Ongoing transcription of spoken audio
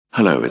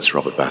Hello, it's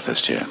Robert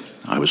Bathurst here.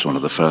 I was one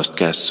of the first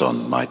guests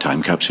on My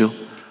Time Capsule,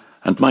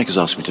 and Mike has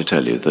asked me to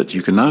tell you that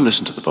you can now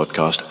listen to the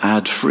podcast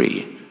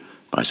ad-free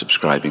by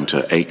subscribing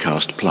to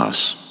Acast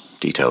Plus.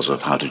 Details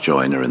of how to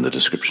join are in the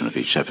description of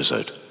each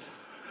episode.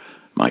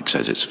 Mike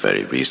says it's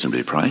very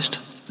reasonably priced.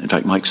 In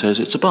fact, Mike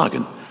says it's a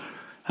bargain.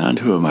 And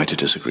who am I to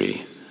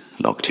disagree?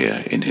 Locked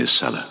here in his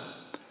cellar.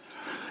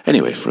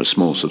 Anyway, for a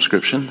small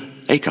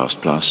subscription, Acast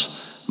Plus,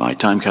 My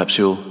Time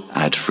Capsule,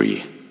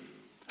 ad-free.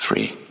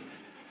 Free.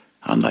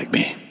 Unlike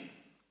me.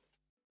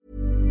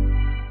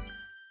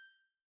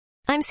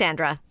 I'm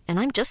Sandra, and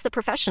I'm just the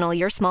professional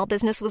your small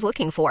business was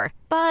looking for.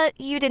 But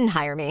you didn't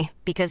hire me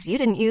because you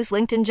didn't use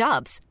LinkedIn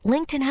Jobs.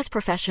 LinkedIn has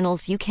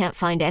professionals you can't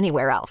find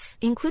anywhere else,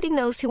 including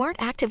those who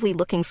aren't actively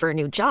looking for a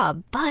new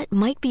job, but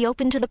might be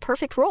open to the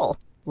perfect role,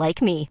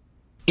 like me.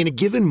 In a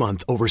given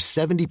month, over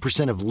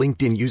 70% of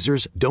LinkedIn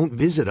users don't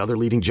visit other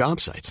leading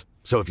job sites.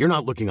 So if you're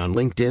not looking on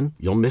LinkedIn,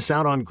 you'll miss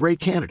out on great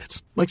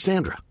candidates like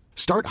Sandra.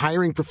 Start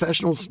hiring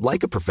professionals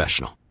like a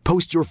professional.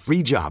 Post your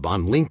free job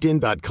on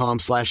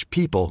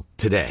linkedin.com/people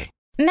today.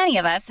 Many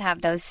of us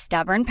have those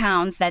stubborn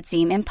pounds that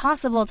seem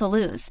impossible to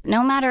lose,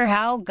 no matter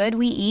how good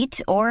we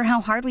eat or how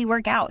hard we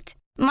work out.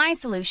 My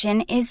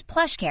solution is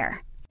PlushCare.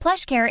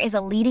 PlushCare is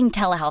a leading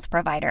telehealth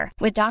provider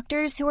with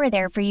doctors who are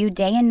there for you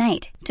day and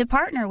night to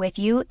partner with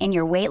you in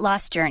your weight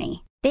loss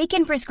journey. They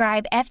can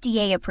prescribe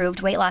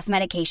FDA-approved weight loss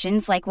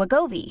medications like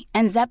Wegovy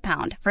and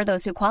Zepbound for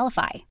those who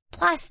qualify.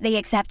 Plus, they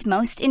accept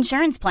most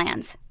insurance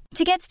plans.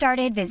 To get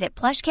started, visit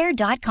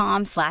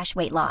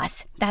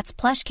plushcare.com/weightloss. That's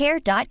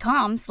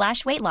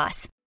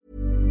plushcare.com/weightloss.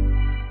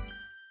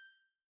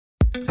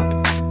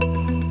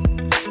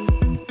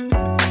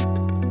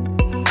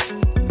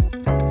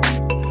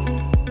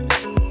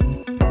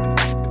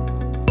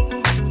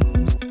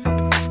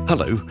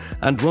 Hello,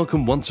 and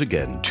welcome once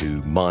again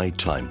to My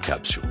Time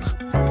Capsule.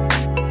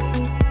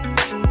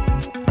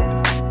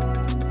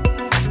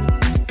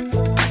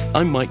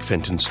 I'm Mike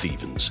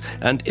Fenton-Stevens,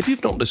 and if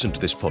you've not listened to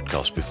this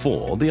podcast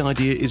before, the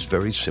idea is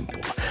very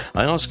simple.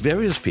 I ask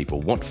various people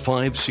what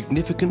 5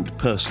 significant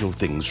personal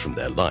things from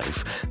their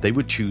life they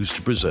would choose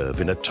to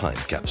preserve in a time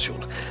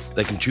capsule.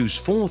 They can choose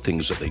 4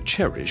 things that they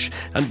cherish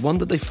and 1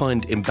 that they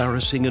find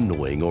embarrassing,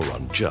 annoying, or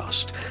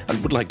unjust,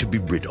 and would like to be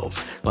rid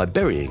of by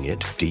burying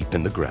it deep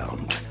in the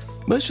ground.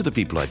 Most of the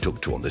people I talk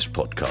to on this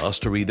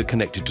podcast are either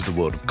connected to the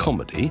world of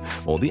comedy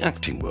or the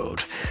acting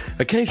world.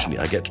 Occasionally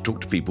I get to talk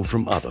to people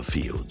from other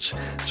fields.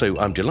 So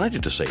I'm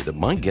delighted to say that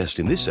my guest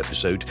in this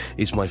episode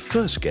is my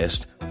first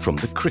guest from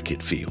the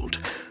cricket field.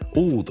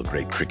 All the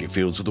great cricket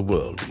fields of the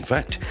world, in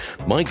fact.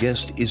 My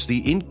guest is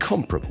the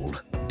incomparable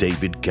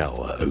David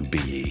Gower,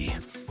 OBE.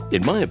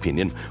 In my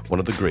opinion, one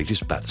of the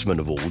greatest batsmen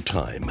of all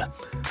time.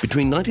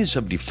 Between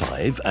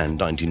 1975 and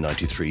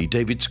 1993,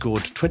 David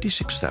scored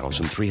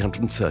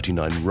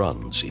 26,339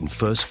 runs in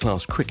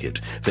first-class cricket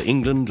for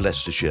England,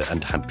 Leicestershire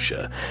and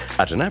Hampshire,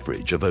 at an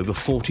average of over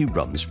 40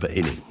 runs per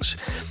innings.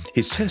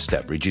 His test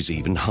average is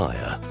even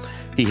higher.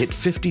 He hit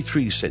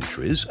 53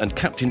 centuries and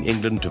captained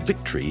England to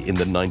victory in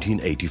the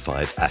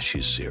 1985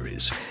 Ashes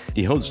series.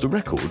 He holds the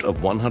record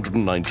of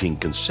 119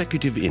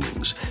 consecutive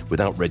innings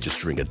without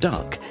registering a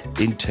duck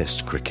in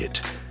Test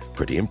cricket.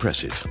 Pretty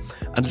impressive.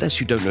 Unless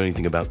you don't know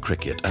anything about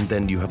cricket, and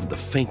then you haven't the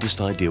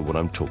faintest idea what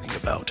I'm talking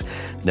about.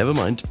 Never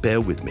mind, bear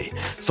with me.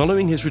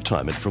 Following his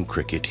retirement from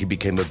cricket, he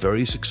became a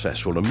very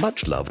successful and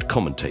much-loved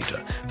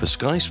commentator for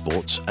Sky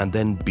Sports and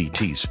then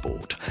BT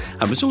Sport,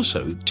 and was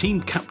also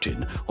team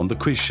captain on the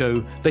quiz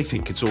show They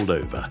Think It's All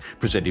Over,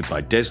 presented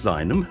by Des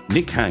Lynam,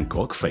 Nick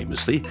Hancock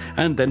famously,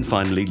 and then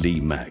finally Lee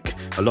Mack,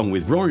 along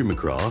with Rory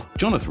McGrath,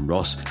 Jonathan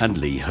Ross and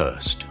Lee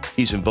Hurst.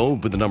 He's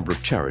involved with a number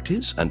of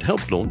charities and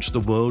helped launch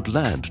the World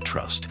Land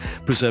Trust,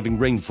 preserving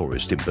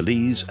rainforest in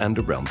Belize and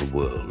around the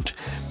world.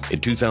 In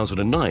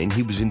 2009,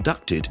 he was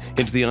inducted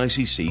into the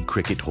ICC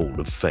Cricket Hall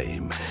of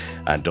Fame.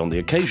 And on the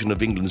occasion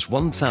of England's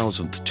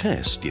 1,000th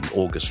Test in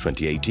August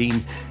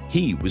 2018,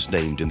 he was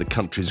named in the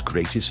country's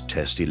greatest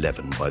Test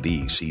 11 by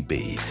the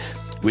ECB,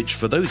 which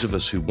for those of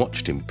us who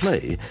watched him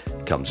play,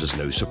 comes as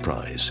no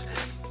surprise.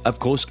 Of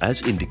course,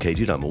 as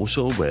indicated, I'm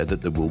also aware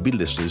that there will be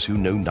listeners who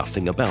know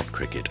nothing about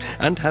cricket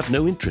and have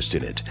no interest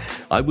in it.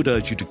 I would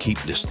urge you to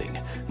keep listening,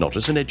 not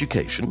as an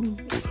education,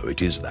 although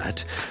it is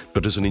that,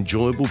 but as an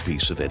enjoyable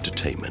piece of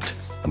entertainment.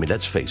 I mean,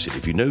 let's face it,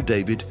 if you know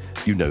David,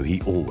 you know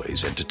he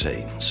always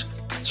entertains.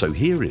 So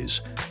here is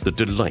the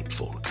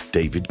delightful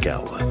David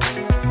Gower.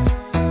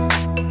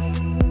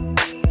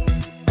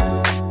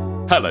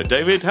 Hello,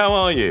 David. How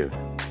are you?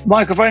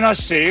 Michael, very nice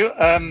to see you.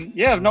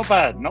 Yeah, not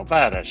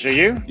bad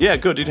actually. You? Yeah,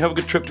 good. Did you have a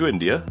good trip to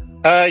India?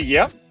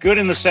 Yeah, good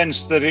in the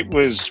sense that it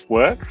was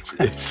work.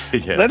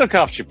 Yeah. They look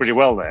after you pretty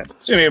well there.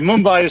 So,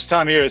 Mumbai this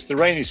time of year, it's the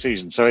rainy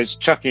season, so it's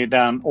chucking it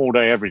down all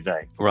day, every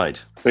day.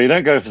 Right. So you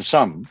don't go for the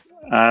sun,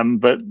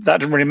 but that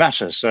doesn't really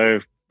matter.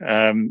 So,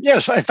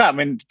 so in fact,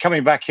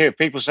 coming back here,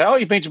 people say, "Oh,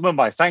 you've been to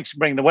Mumbai. Thanks for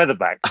bringing the weather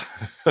back."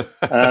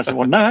 I said,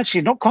 well, no,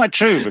 actually, not quite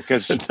true,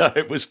 because No,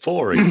 it was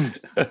pouring.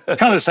 kind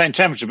of the same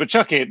temperature, but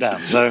chucking it down.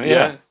 So,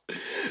 yeah.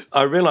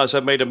 I realise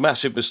I've made a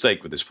massive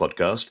mistake with this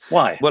podcast.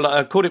 Why? Well,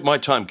 I called it My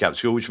Time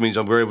Capsule, which means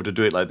we're able to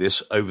do it like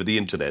this over the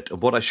internet.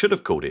 And what I should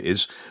have called it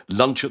is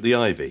Lunch at the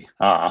Ivy.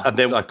 And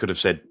then I could have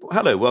said,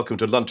 hello, welcome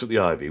to Lunch at the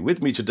Ivy.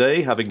 With me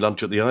today, having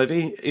lunch at the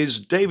Ivy, is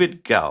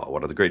David Gower,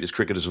 one of the greatest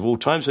cricketers of all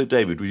time. So,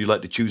 David, would you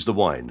like to choose the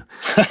wine?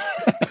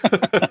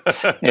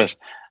 Yes.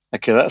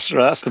 Okay, that's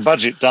the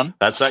budget done.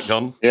 That's that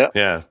gone?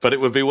 Yeah. But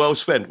it would be well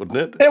spent, wouldn't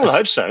it? Yeah, well, I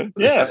hope so.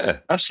 Yeah,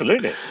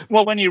 absolutely.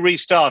 Well, when you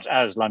restart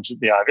as Lunch at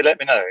the Ivy, let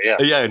me know,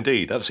 Yeah,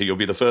 indeed. Absolutely. You'll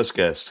be the first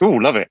guest. Oh,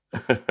 love it.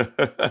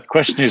 The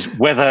question is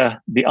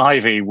whether the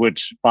Ivy would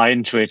buy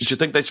into it. Do you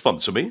think they'd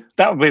sponsor me?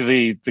 That would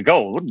be the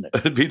goal, wouldn't it?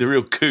 It'd be the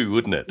real coup,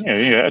 wouldn't it?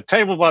 Yeah, a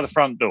table by the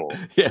front door.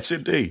 Yes,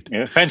 indeed.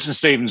 Fenton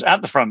Stevens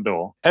at the front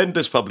door.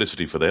 Endless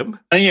publicity for them.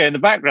 And in the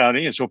background,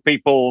 so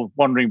people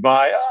wandering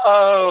by,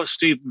 oh,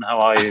 Stephen,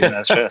 how are you?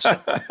 That's first.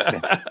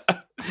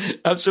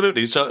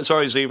 Absolutely. So,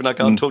 sorry, Stephen, I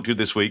can't talk to you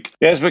this week.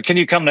 Yes, but can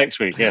you come next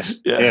week? Yes.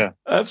 Yeah,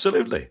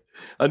 absolutely.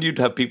 And you'd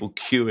have people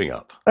queuing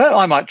up.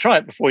 I might try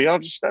it before you. I'll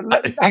just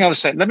hang on a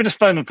second. Let me just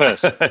phone them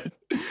first.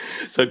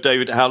 So,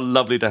 David, how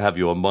lovely to have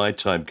you on My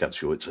Time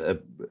Capsule. It's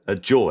a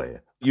joy.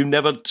 You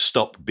never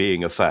stop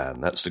being a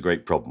fan. That's the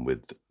great problem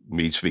with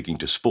me speaking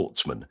to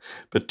sportsmen,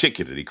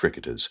 particularly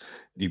cricketers.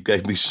 You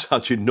gave me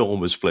such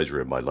enormous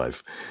pleasure in my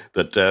life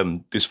that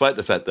despite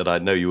the fact that I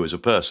know you as a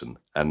person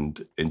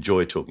and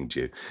enjoy talking to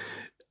you,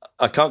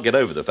 I can't get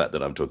over the fact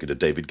that I'm talking to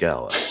David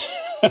Gower.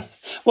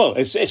 Well,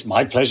 it's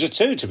my pleasure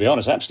too, to be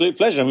honest. Absolute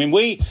pleasure. I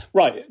mean,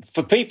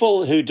 for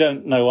people who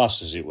don't know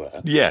us, as it were.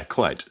 Yeah,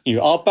 quite.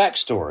 Our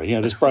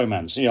backstory, this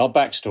bromance, our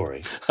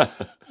backstory.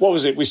 What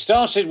was it? We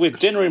started with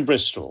dinner in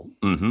Bristol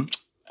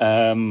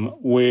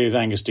with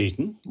Angus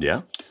Deaton.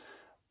 Yeah.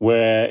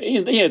 Where,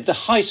 the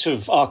height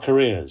of our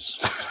careers.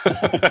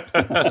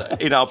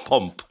 In our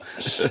pomp.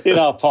 In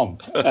our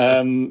pomp.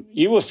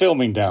 You were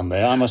filming down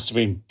there. I must have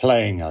been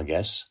playing, I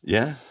guess.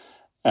 Yeah.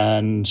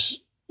 And,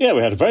 we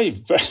had a very,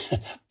 very,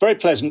 very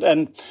pleasant,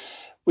 and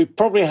we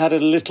probably had a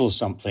little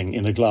something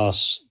in a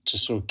glass to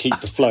sort of keep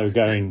the flow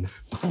going.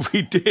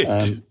 We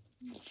did.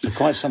 For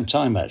quite some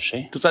time,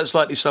 actually. Does that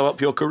slightly slow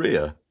up your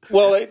career?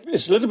 Well,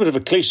 it's a little bit of a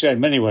cliche in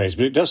many ways,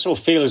 but it does sort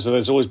of feel as though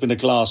there's always been a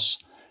glass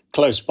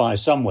close by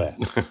somewhere.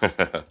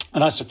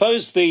 And I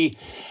suppose the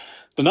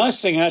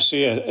nice thing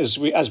actually, as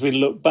we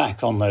look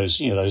back on those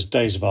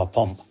days of our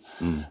pomp,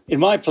 in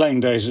my playing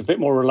days, it's a bit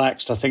more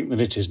relaxed, I think, than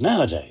it is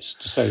nowadays,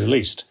 to say the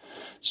least.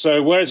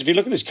 So whereas if you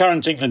look at this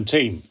current England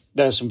team,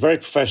 there are some very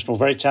professional,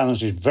 very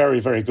talented,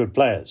 very, very good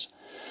players,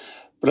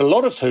 but a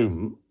lot of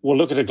whom will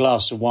look at a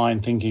glass of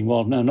wine thinking,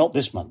 well, no, not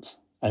this month.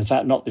 In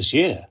fact, not this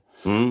year.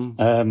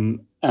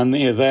 And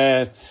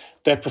their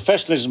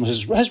professionalism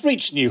has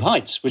reached new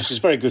heights, which is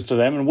very good for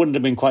them and wouldn't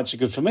have been quite so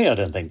good for me, I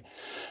don't think.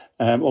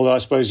 Although I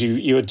suppose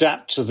you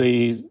adapt to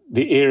the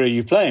era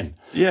you play in.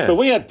 Yeah. But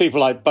we had people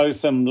like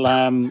Botham,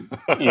 Lamb,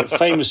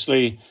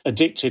 famously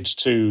addicted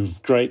to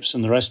grapes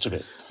and the rest of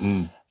it.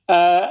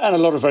 And a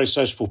lot of very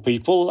sociable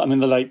people. I mean,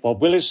 the late Bob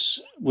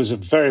Willis was a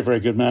very, very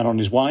good man on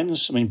his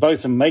wines. I mean,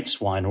 Botham makes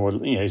wine,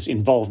 or is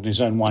involved in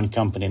his own wine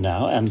company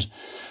now. And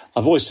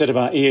I've always said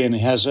about Ian,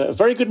 he has a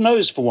very good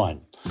nose for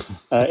wine.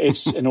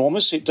 It's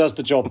enormous. It does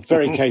the job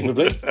very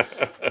capably,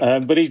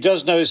 but he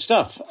does know his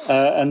stuff.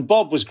 And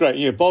Bob was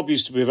great. Bob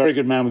used to be a very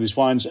good man with his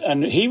wines,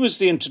 and he was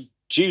the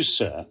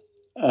introducer.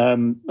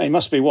 He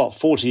must be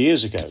 40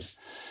 years ago,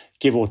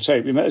 give or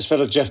take. We met this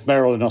fellow Jeff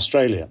Merrill in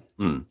Australia,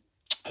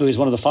 who is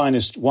one of the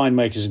finest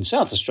winemakers in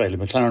South Australia,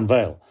 McLaren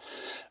Vale,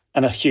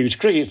 and a huge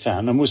cricket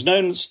fan,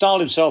 and styled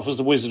himself as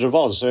the Wizard of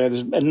Oz. So he had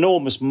this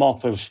enormous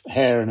mop of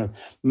hair and a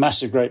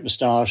massive great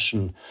moustache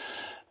and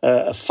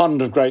a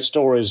fund of great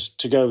stories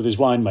to go with his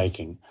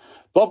winemaking.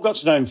 Bob got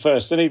to know him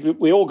first, then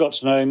we all got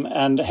to know him,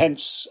 and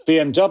hence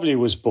BMW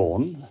was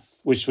born,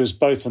 which was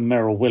Botham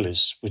Merrill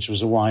Willis, which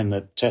was a wine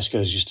that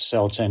Tesco's used to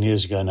sell 10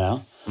 years ago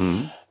now,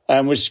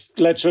 which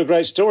led to a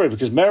great story,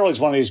 because Merrill is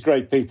one of these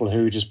great people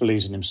who just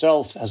believes in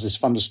himself, has this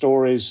fund of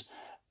stories,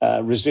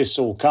 resists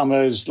all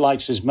comers,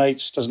 likes his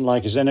mates, doesn't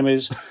like his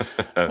enemies.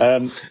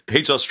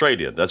 He's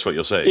Australian, that's what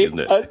you're saying, isn't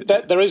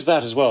it? There is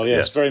that as well,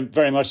 yes. Very,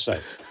 very much so.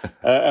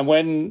 And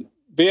when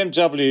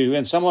BMW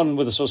and someone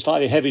with a sort of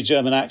slightly heavy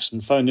German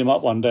accent phoned him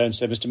up one day and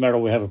said, "Mr.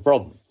 Merrill, we have a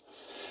problem.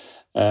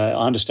 I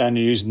understand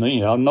you're using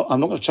I'm not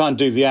going to try and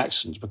do the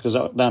accent because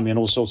that would land me in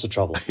all sorts of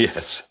trouble."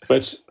 Yes.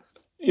 But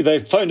they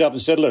phoned up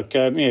and said, "Look,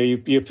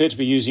 you appear to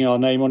be using our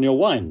name on your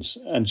wines."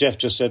 And Jeff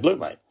just said, "Look,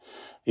 mate,"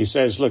 he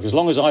says, "look, as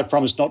long as I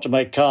promise not to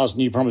make cars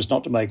and you promise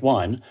not to make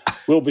wine,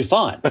 we'll be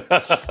fine."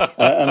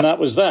 And that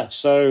was that.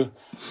 So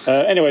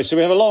anyway, so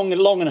we have a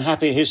long and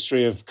happy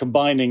history of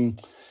combining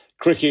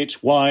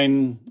cricket,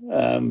 wine,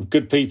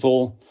 good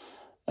people,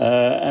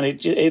 and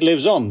it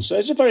lives on. So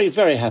it's a very,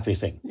 very happy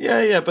thing.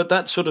 Yeah, but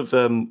that sort of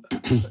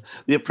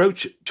the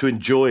approach to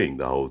enjoying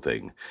the whole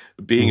thing,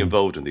 being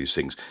involved in these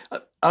things.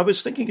 I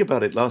was thinking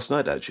about it last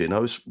night, actually, and I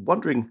was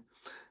wondering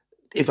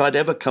if I'd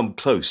ever come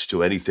close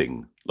to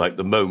anything like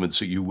the moments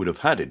that you would have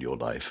had in your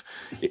life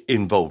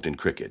involved in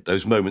cricket?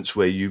 Those moments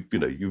where you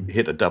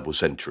hit a double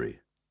century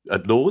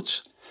at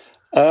Lord's?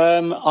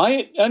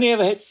 I only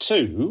ever hit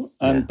 2,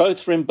 and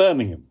both were in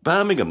Birmingham.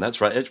 Birmingham,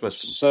 that's right,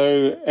 Edgbaston.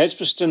 So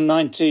Edgbaston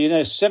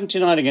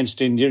 79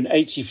 against India and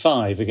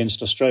 85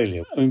 against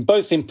Australia. I mean,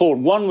 both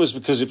important. One was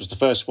because it was the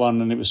first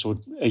one, and it was sort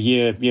of a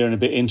year and a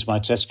bit into my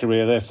Test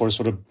career, therefore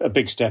sort of a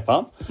big step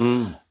up.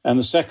 And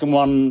the second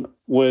one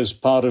was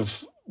part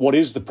of what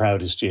is the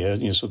proudest year,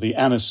 sort of the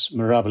annus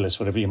mirabilis,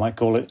 whatever you might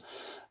call it.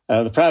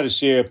 The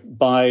proudest year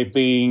by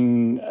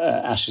being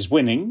Ashes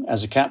winning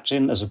as a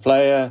captain, as a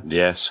player.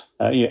 Yes.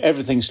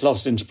 Everything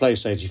slotted into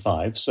place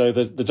 85. So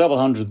the double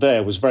 100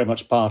 there was very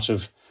much part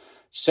of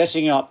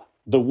setting up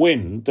the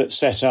win that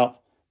set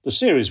up the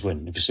series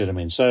win, if you see what I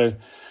mean. So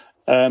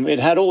it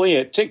had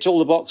it ticked all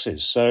the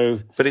boxes. So,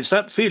 but it's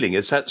that feeling,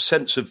 it's that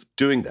sense of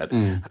doing that,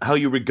 how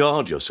you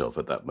regard yourself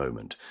at that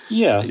moment.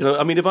 Yeah.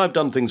 I mean, if I've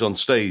done things on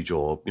stage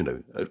or,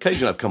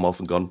 occasionally I've come off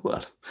and gone,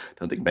 well, I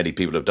don't think many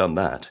people have done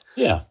that.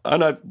 Yeah.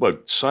 And I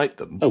won't cite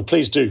them. Oh,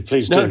 please do.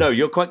 No,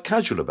 you're quite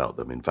casual about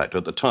them, in fact,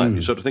 at the time.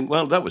 You sort of think,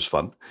 well, that was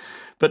fun.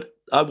 But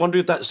I wonder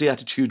if that's the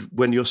attitude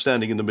when you're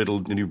standing in the middle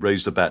and you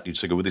raise the bat, you'd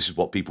say, well, this is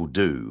what people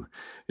do.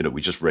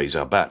 We just raise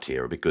our bat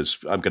here because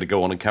I'm going to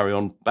go on and carry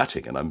on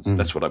batting, and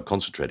that's what I'm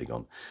concentrating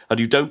on. And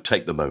you don't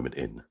take the moment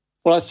in.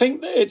 Well, I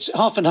think it's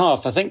half and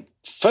half. I think,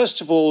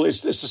 first of all,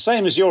 it's the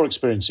same as you're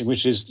experiencing,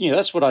 which is,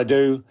 that's what I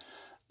do.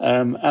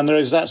 And there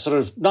is that sort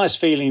of nice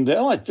feeling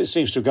that, it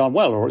seems to have gone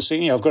well, or it's,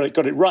 I've got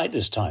it right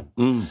this time.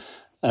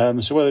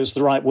 So whether it's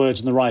the right words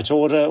in the right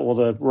order or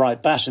the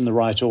right bat in the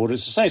right order,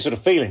 it's the same sort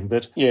of feeling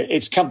that,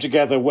 it's come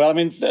together well. I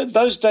mean,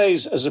 those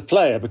days as a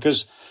player,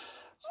 because,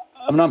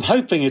 I'm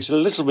hoping it's a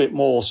little bit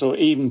more sort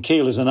of even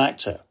keel as an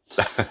actor.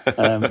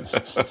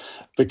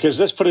 Because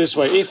let's put it this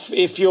way,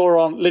 if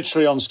you're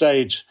literally on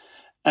stage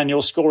and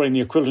you're scoring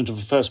the equivalent of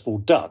a first ball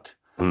duck,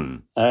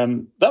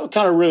 that would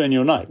kind of ruin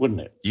your night,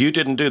 wouldn't it? You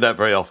didn't do that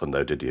very often,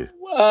 though, did you?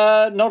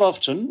 Not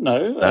often,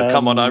 no.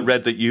 Come on, I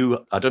read that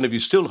I don't know if you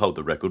still hold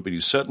the record, but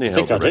you certainly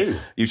held the record. I think I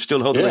do. You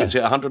still hold the record. Is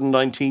it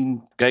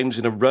 119 games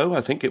in a row,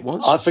 I think it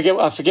was? I forget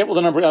what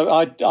the number,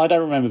 I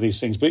don't remember these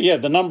things, but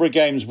the number of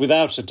games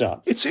without a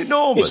duck. It's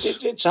enormous.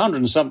 It's 100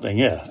 and something,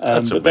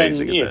 That's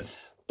amazing, isn't it?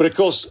 But of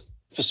course,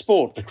 for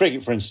sport, for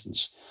cricket, for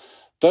instance,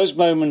 those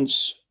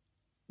moments,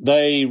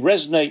 they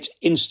resonate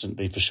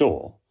instantly for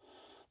sure.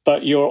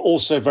 But you're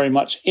also very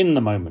much in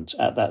the moment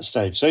at that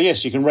stage. So,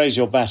 yes, you can raise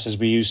your bat as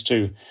we used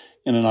to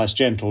in a nice,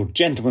 gentle,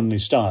 gentlemanly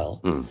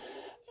style.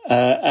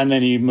 And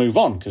then you move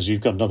on because you've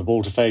got another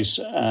ball to face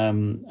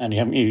and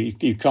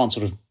you can't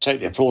sort of take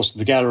the applause to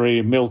the gallery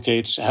and milk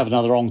it, have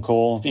another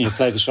encore,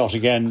 play the shot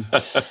again.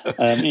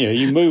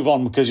 You move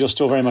on because you're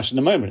still very much in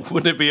the moment.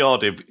 Wouldn't it be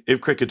odd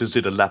if cricketers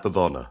did a lap of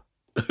honour?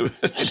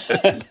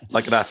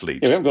 Like an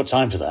athlete. We haven't got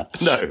time for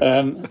that.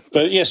 No.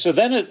 But so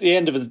then at the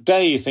end of the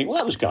day, you think, well,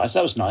 that was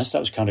nice, that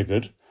was kind of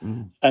good.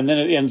 And then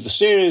at the end of the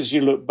series,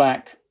 you look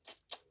back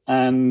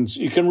and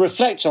you can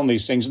reflect on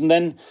these things. And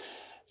then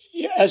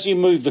as you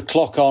move the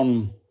clock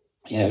on,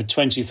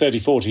 20, 30,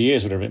 40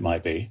 years, whatever it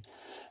might be,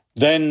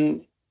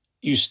 then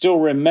you still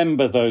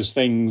remember those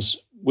things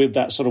with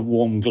that sort of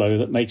warm glow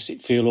that makes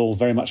it feel all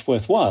very much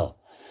worthwhile.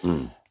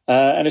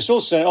 And it's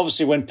also,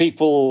 obviously, when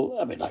people,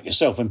 like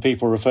yourself, when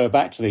people refer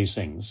back to these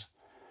things,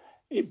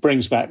 it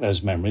brings back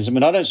those memories. I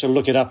don't sort of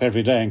look it up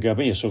every day and go,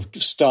 sort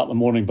of start the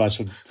morning by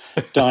sort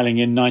of dialing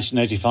in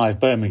 1985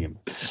 Birmingham.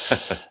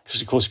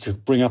 Because, of course, it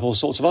could bring up all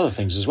sorts of other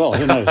things as well.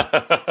 Who knows?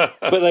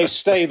 But they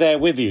stay there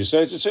with you.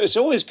 So it's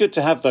always good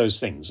to have those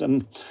things.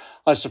 And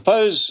I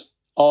suppose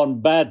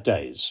on bad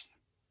days,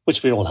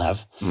 which we all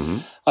have,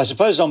 I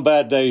suppose on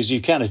bad days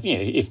you can,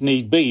 if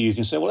need be, you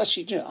can say, well,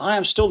 actually, I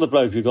am still the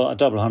bloke who got a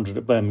double 100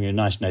 at Birmingham in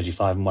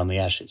 1985 and won the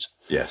Ashes.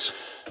 Yes.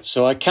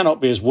 So I cannot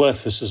be as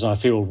worthless as I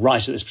feel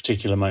right at this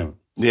particular moment.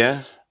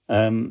 Yeah.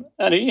 And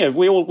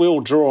we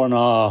all draw on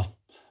our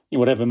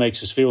whatever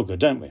makes us feel good,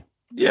 don't we?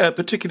 Yeah,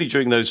 particularly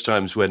during those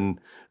times when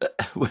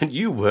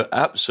you were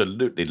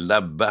absolutely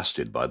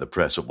lambasted by the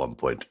press at one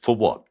point. For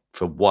what?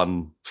 For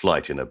one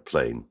flight in a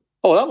plane.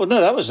 Oh,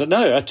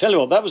 I tell you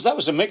what, that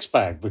was a mixed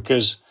bag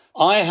because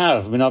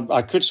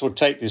I could sort of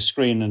take this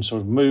screen and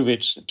sort of move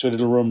it to a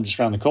little room just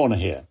around the corner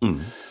here.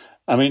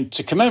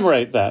 To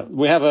commemorate that,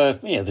 we have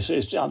it's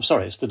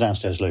the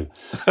downstairs loo.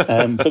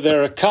 But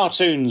there are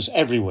cartoons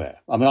everywhere.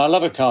 I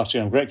love a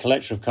cartoon. I'm a great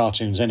collector of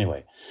cartoons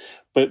anyway.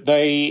 But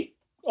they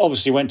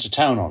obviously went to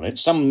town on it.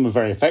 Some of them were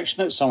very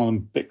affectionate, some of them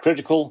a bit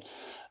critical.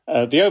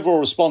 The overall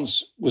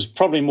response was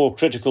probably more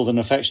critical than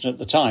affectionate at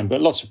the time,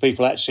 but lots of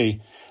people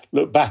actually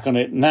look back on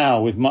it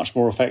now with much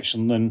more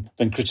affection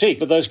than critique.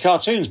 But those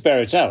cartoons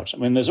bear it out.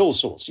 There's all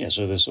sorts.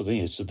 So there's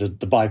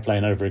the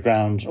biplane over the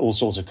ground, all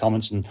sorts of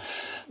comments. And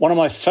one of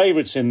my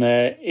favourites in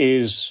there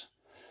is,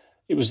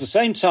 it was the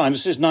same time,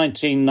 this is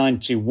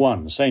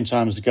 1991, the same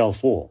time as the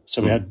Gulf War.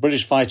 So we had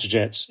British fighter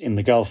jets in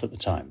the Gulf at the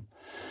time.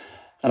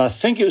 And I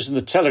think it was in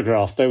the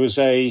Telegraph, there was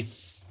a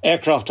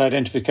aircraft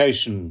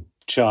identification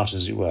chart,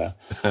 as it were,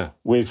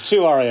 with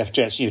two RAF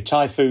jets,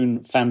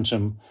 Typhoon,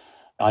 Phantom,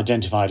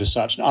 identified as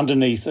such,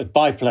 underneath a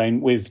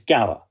biplane with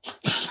Gower,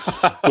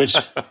 which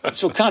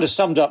sort of kind of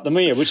summed up the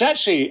Mia, which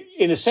actually,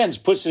 in a sense,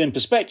 puts it in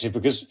perspective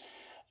because,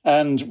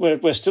 and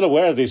we're still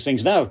aware of these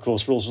things now, of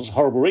course, for all sorts of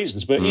horrible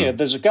reasons, but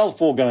there's a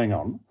Gulf War going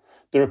on.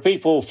 There are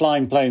people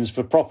flying planes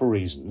for proper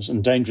reasons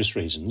and dangerous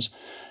reasons,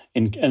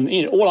 and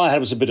all I had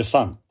was a bit of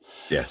fun.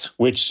 Yes.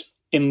 Which,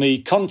 in the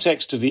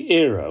context of the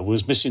era,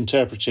 was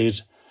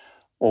misinterpreted,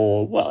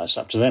 or, well, it's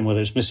up to them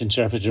whether it's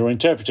misinterpreted or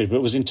interpreted, but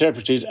it was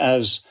interpreted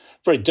as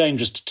very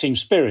dangerous to team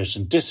spirit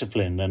and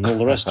discipline and all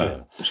the rest of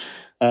it.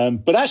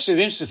 But actually,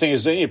 the interesting thing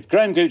is that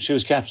Graham Gooch, who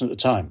was captain at the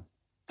time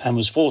and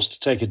was forced to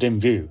take a dim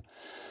view,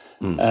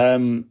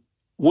 people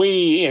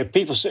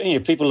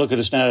look at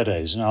us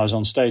nowadays, and I was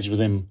on stage with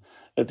him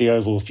at the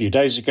Oval a few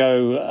days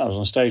ago. I was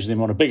on stage with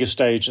him on a bigger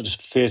stage at a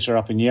theatre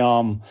up in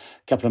Yarm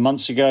a couple of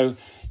months ago,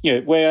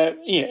 where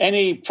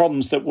any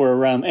problems that were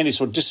around, any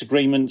sort of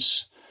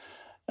disagreements,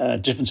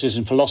 differences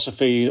in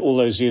philosophy all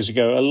those years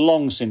ago are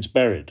long since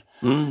buried.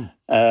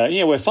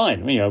 We're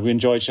fine. We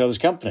enjoy each other's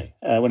company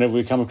whenever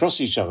we come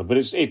across each other. But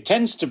it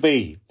tends to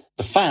be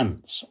the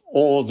fans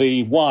or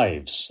the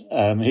wives.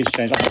 He's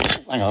changed.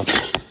 Hang on,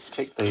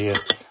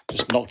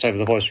 just knocked over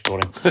the voice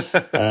recording.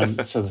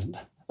 So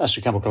that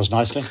should come across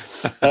nicely.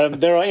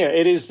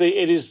 It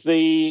is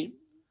the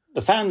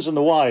fans and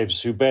the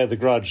wives who bear the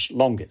grudge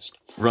longest.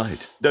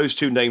 Right. Those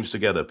two names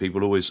together,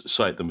 people always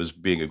cite them as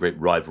being a great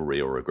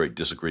rivalry or a great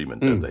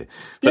disagreement, don't they?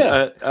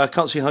 But I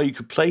can't see how you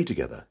could play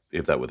together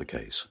if that were the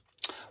case.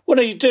 Well,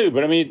 no, you do.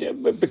 But I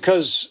mean,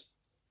 because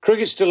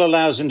cricket still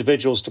allows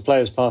individuals to play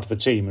as part of a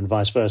team and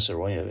vice versa.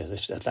 Or,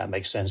 if that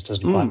makes sense,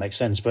 doesn't quite make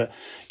sense. But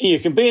you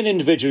can be an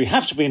individual. You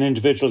have to be an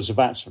individual as a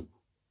batsman.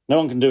 No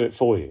one can do it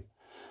for you.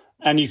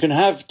 And you can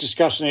have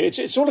discussion.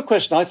 It's all a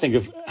question, I think,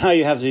 of how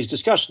you have these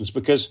discussions,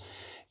 because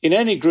in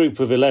any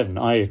group of 11,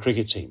 i.e. a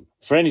cricket team,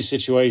 for any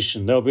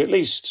situation, there'll be at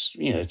least,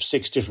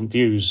 6 different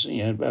views,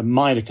 a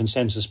minor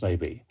consensus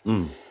maybe.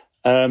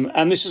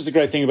 And this is the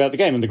great thing about the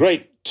game. And the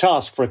great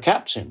task for a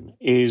captain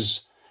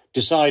is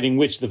deciding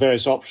which of the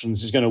various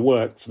options is going to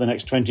work for the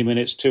next 20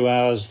 minutes, 2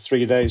 hours,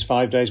 3 days,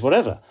 5 days,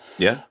 whatever.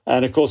 Yeah.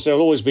 And of course,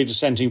 there'll always be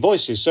dissenting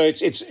voices. So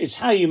it's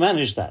how you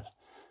manage that.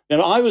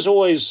 I was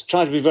always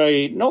trying to be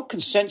very, not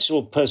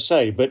consensual per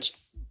se, but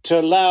to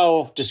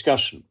allow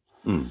discussion.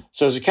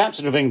 So as a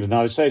captain of England,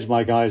 I would say to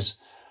my guys,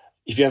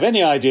 if you have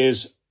any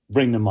ideas,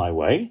 bring them my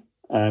way.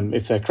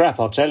 If they're crap,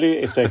 I'll tell you.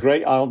 If they're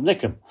great, I'll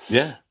nick them.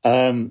 Yeah.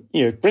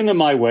 Bring them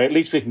my way. At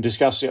least we can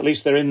discuss it. At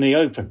least they're in the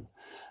open.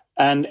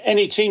 And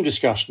any team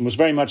discussion was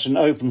very much an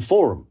open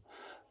forum.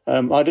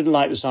 I didn't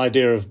like this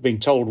idea of being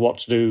told what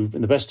to do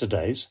in the best of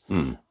days.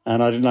 And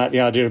I didn't like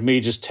the idea of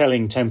me just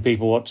telling 10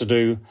 people what to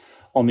do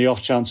on the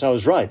off chance I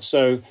was right.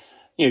 So,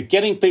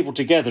 getting people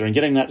together and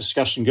getting that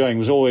discussion going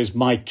was always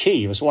my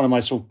key. It was one of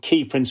my sort of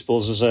key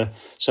principles as a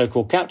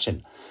so-called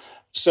captain.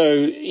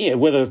 So,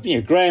 whether,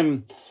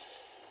 Graham,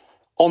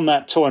 on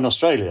that tour in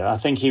Australia, I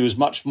think he was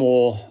much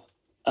more,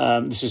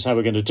 this is how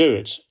we're going to do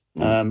it.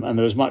 And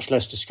there was much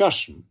less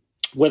discussion.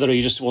 Whether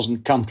he just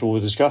wasn't comfortable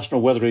with discussion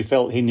or whether he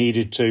felt he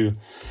needed to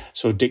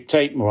sort of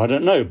dictate more, I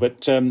don't know.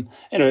 But,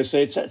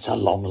 it's a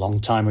long, long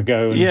time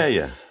ago.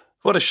 And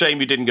what a shame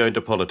you didn't go into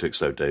politics,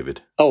 though,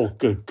 David. Oh,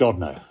 good God,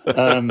 no.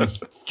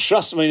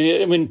 Trust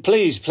me. I mean,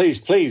 please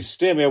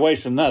steer me away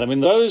from that. I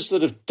mean, those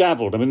that have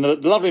dabbled,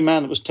 the lovely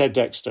man that was Ted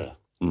Dexter,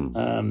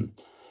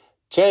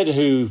 Ted,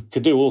 who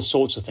could do all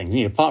sorts of things,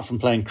 apart from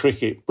playing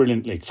cricket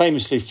brilliantly,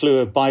 famously flew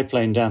a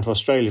biplane down to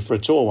Australia for a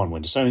tour one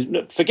winter.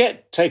 So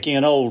forget taking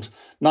an old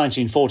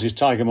 1940s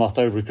Tiger Moth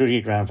over a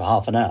cricket ground for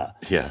half an hour.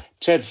 Yeah.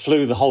 Ted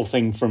flew the whole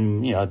thing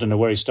from, I don't know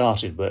where he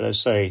started, but let's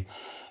say,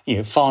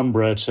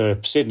 Farnborough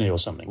to Sydney or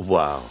something.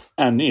 Wow.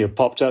 And,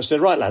 popped up and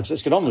said, right, lads,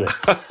 let's get on with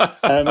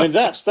it.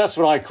 That's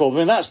what I call,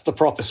 that's the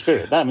proper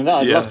spirit. I'd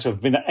love to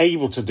have been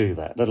able to do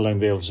that, let alone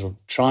be able to sort of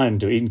try and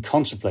do it, even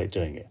contemplate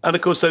doing it. And,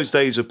 of course, those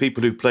days of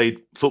people who played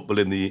football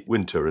in the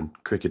winter and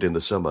cricket in the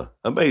summer.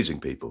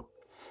 Amazing people.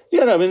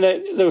 Yeah, there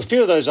were a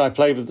few of those I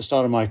played with at the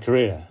start of my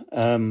career.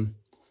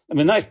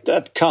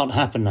 That can't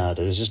happen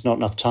nowadays. There's just not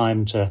enough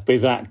time to be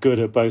that good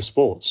at both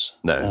sports.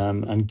 No.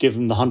 And give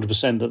them the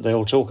 100% that they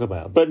all talk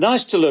about. But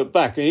nice to look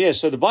back.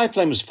 So the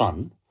biplane was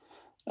fun,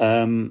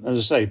 as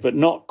I say, but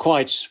not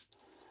quite.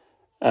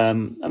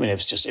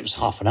 It was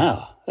half an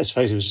hour. Let's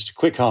face it, it was just a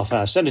quick half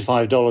hour.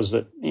 $75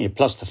 that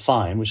plus the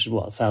fine, which is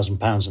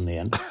 £1,000 in the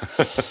end,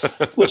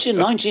 which in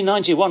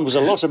 1991 was a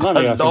lot of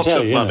money. A lot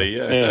of money,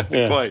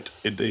 yeah. Quite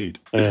indeed.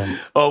 Yeah.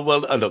 Oh well,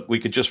 look, we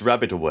could just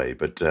rabbit away,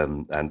 but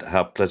and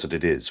how pleasant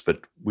it is.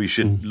 But we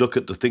should look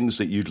at the things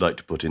that you'd like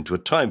to put into a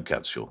time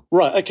capsule.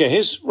 Right. Okay.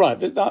 This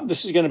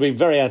is going to be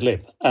very ad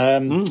lib.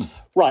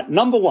 Right.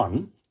 Number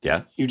one.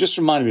 Yeah. You just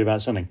reminded me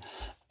about something.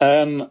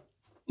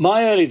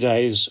 My early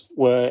days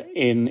were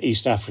in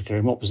East Africa,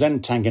 in what was then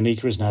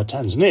Tanganyika, is now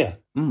Tanzania.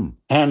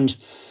 And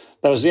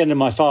that was the end of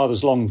my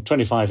father's long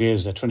 25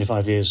 years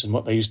in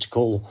what they used to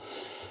call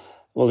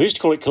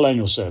it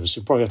colonial service.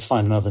 You'd probably have to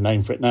find another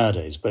name for it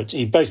nowadays. But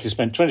he basically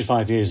spent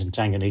 25 years in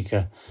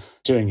Tanganyika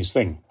doing his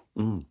thing.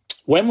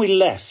 When we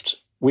left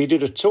we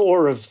did a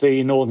tour of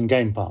the northern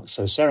game parks,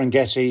 so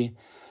Serengeti,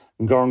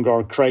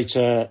 Ngorongoro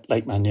Crater,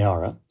 Lake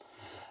Manyara.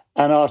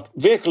 And our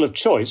vehicle of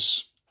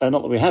choice,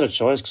 not that we had a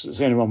choice because it's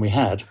the only one we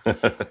had,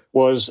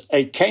 was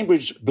a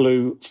Cambridge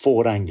Blue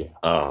Ford Anglia.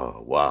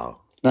 Oh,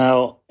 wow.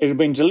 Now, it had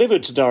been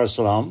delivered to Dar es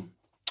Salaam.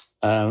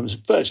 It was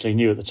virtually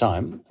new at the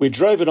time. We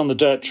drove it on the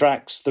dirt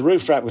tracks. The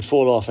roof rack would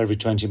fall off every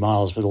 20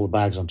 miles with all the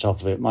bags on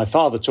top of it. My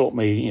father taught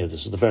me,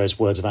 this are the various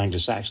words of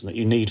Anglo-Saxon that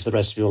you need for the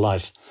rest of your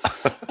life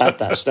at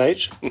that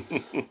stage.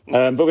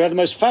 But we had the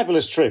most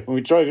fabulous trip. And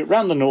we drove it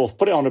round the north,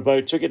 put it on a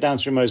boat, took it down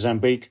through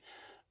Mozambique,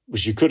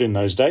 which you could in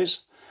those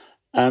days,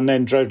 and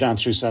then drove down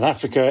through South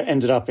Africa,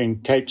 ended up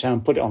in Cape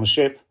Town, put it on a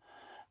ship,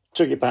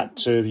 took it back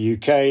to the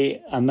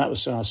UK, and that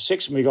was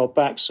 6 when we got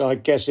back. So I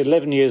guess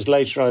 11 years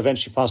later, I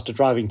eventually passed a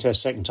driving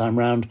test second time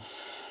round.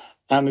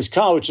 And this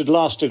car, which had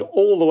lasted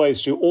all the way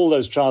through all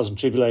those trials and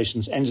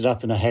tribulations, ended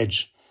up in a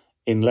hedge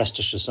in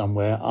Leicestershire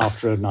somewhere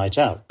after a night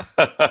out.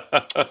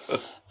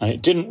 And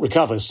it didn't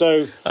recover.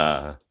 So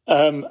I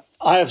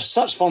have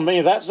such fond memory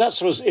of that. That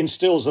sort of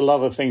instills a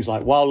love of things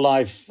like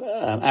wildlife,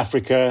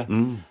 Africa.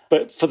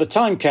 But for the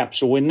time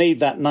capsule, we need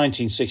that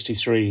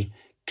 1963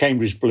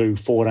 Cambridge Blue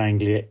Ford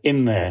Anglia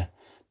in there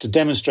to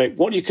demonstrate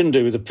what you can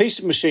do with a piece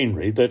of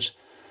machinery that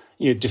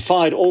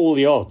defied all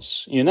the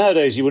odds.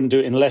 Nowadays, you wouldn't do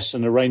it in less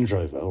than a Range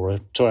Rover or a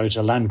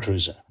Toyota Land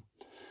Cruiser.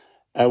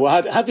 Well,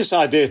 I had this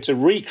idea to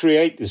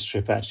recreate this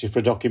trip, actually, for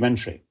a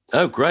documentary.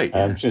 Oh, great.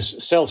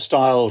 Just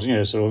self-styled,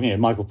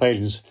 Michael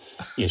Palin's,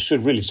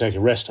 should really take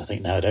a rest, I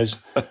think, nowadays.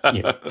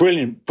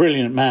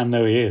 Brilliant man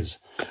though he is,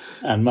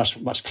 and much,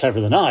 much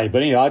cleverer than I.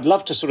 But, I'd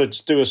love to sort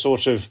of do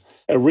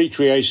a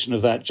recreation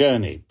of that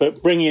journey,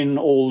 but bring in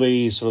all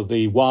the sort of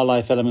the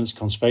wildlife elements,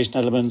 conservation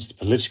elements, the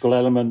political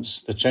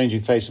elements, the changing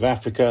face of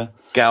Africa.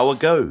 Gower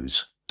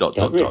goes. ...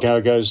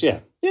 Gower goes, yeah.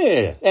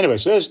 Anyway,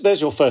 so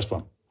there's your first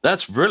one.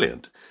 That's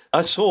brilliant.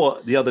 I saw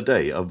the other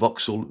day a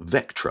Vauxhall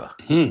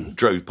Vectra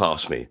drove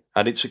past me,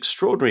 and it's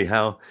extraordinary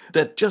how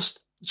they're just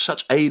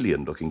such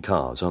alien-looking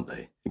cars, aren't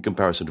they, in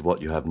comparison to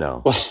what you have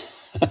now?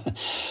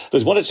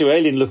 There's one or two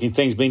alien-looking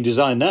things being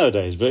designed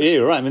nowadays, but yeah,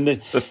 you're right. I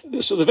mean,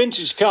 the sort of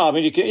vintage car.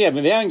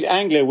 The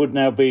Anglia would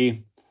now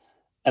be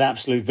an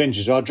absolute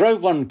vintage. I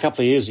drove one a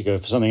couple of years ago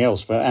for something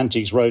else, for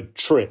Antiques Road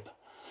trip,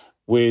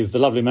 with the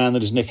lovely man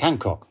that is Nick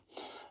Hancock.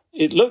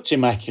 It looked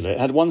immaculate. It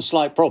had one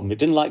slight problem. It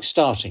didn't like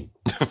starting,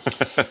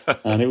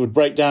 and it would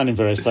break down in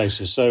various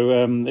places. So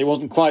it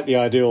wasn't quite the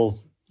ideal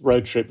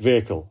road trip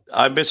vehicle.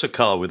 I miss a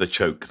car with a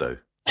choke, though.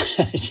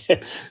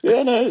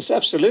 No, it's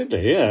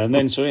absolutely, yeah. And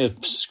then sort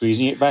of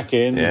squeezing it back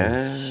in.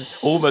 Yeah,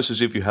 almost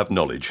as if you have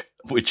knowledge,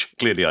 which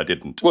clearly I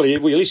didn't. Well,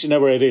 at least you know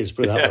where it is,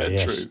 put it that way,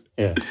 yes. True.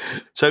 Yeah.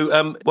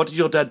 So what did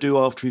your dad do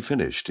after he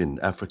finished in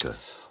Africa?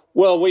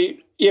 Well,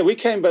 we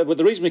came back, but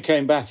the reason we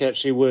came back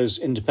actually was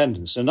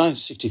independence. In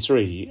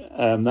 1963,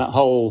 that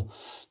whole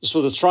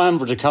sort of the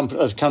triumvirate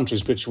of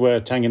countries, which were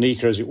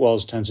Tanganyika as it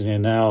was, Tanzania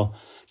now,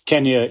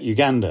 Kenya,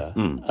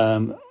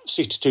 Uganda,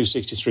 62,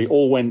 63,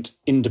 all went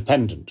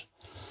independent.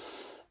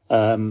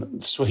 The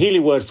Swahili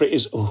word for it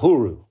is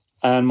uhuru.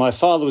 And my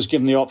father was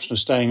given the option of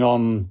staying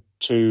on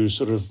to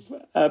sort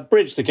of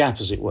bridge the gap,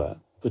 as it were,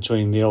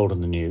 between the old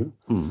and the new.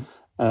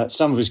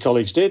 Some of his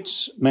colleagues did.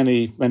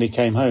 Many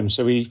came home.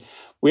 So we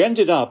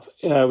ended up,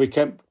 we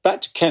came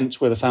back to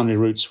Kent, where the family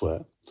roots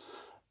were.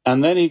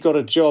 And then he got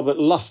a job at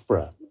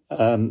Loughborough.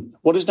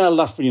 What is now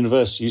Loughborough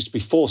University used to be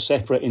 4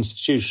 separate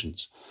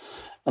institutions.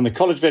 And the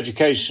College of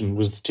Education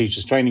was the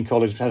teachers' training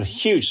college. It had a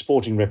huge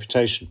sporting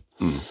reputation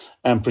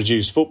and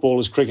produced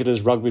footballers,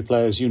 cricketers, rugby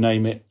players, you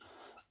name it,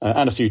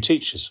 and a few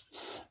teachers.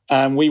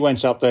 And we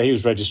went up there. He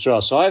was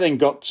registrar. So I then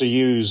got to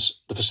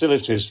use the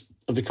facilities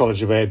of the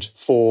College of Ed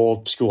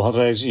for school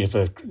holidays.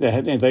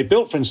 They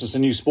built, for instance, a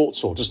new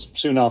sports hall just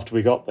soon after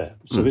we got there.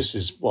 So this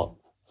is, a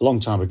long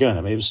time ago.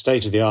 I mean, it was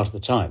state-of-the-art at the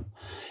time,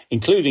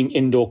 including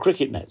indoor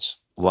cricket nets.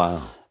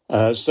 Wow.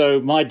 So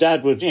my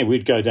dad would,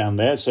 we'd go down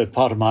there. So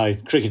part of my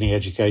cricketing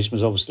education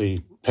was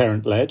obviously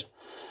parent-led.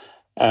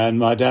 And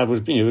my dad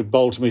would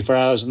bowl to me for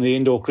hours in the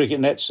indoor cricket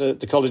nets at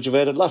the College of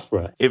Ed at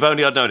Loughborough. If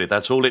only I'd known it.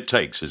 That's all it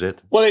takes, is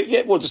it? Well,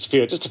 just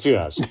a few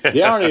hours.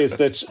 The irony is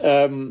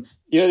that,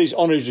 these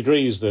honorary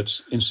degrees that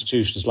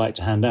institutions like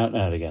to hand out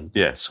now and again.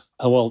 Yes.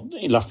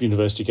 Loughborough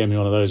University gave me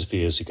one of those a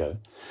few years ago.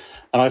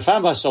 And I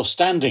found myself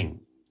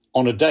standing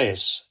on a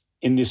dais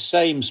in this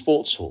same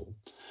sports hall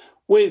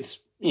with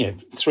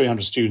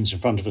 300 students in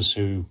front of us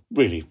who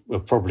really were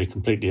probably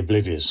completely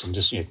oblivious and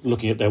just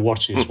looking at their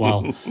watches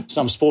while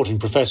some sporting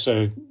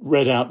professor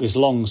read out this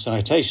long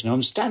citation.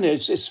 I'm standing,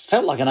 it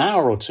felt like an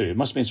hour or two. It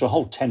must have been for a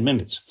whole 10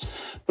 minutes.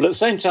 But at the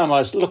same time, I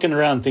was looking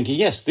around thinking,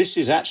 yes, this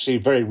is actually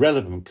very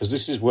relevant because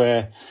this is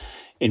where,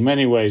 in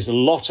many ways, a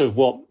lot of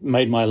what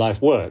made my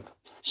life work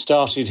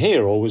started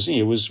here or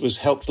was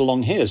helped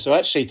along here. So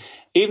actually,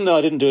 even though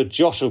I didn't do a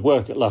jot of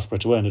work at Loughborough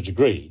to earn a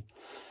degree,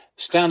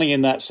 standing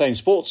in that same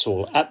sports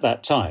hall at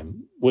that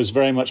time was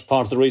very much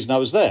part of the reason I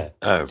was there.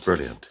 Oh,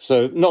 brilliant.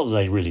 So not that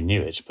they really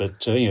knew it,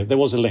 but there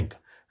was a link.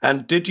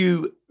 And did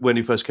you, when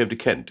you first came to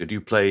Kent, did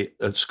you play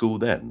at school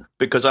then?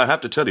 Because I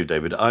have to tell you,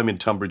 David, I'm in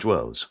Tunbridge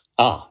Wells.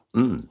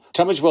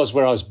 Tunbridge Wells,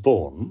 where I was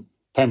born,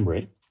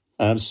 Pembury.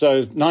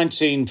 So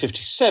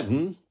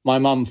 1957, my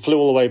mum flew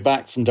all the way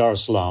back from Dar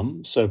es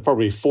Salaam, so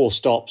probably 4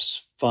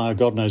 stops via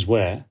God knows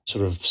where,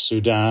 sort of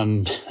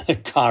Sudan,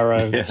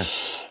 Cairo. Yeah.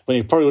 But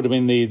it probably would have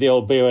been the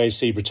old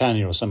BOAC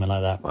Britannia or something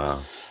like that.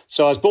 Wow.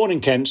 So I was born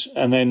in Kent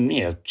and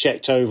then,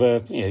 checked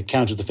over,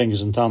 counted the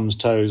fingers and thumbs,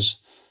 toes,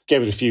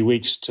 gave it a few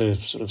weeks to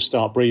sort of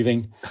start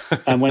breathing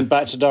and went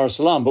back to Dar es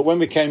Salaam. But when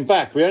we came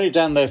back, we were only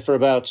down there for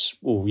about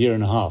a year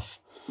and a half.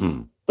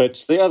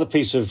 But the other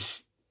piece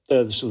of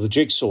sort of the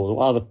jigsaw,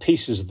 or other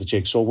pieces of the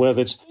jigsaw, were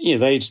that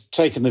they'd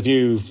taken the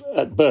view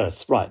at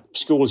birth, right,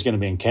 school was going to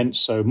be in Kent,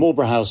 so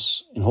Marlborough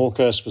House in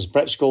Hawkhurst was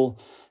prep school,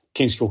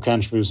 King's School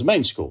Canterbury was the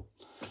main school.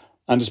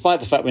 And despite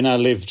the fact we now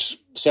lived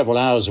several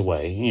hours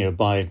away,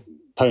 by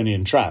pony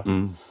and trap,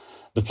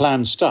 the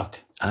plan stuck.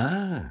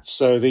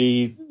 So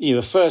the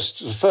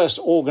first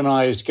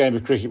organised game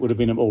of cricket would have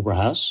been at Marlborough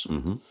House.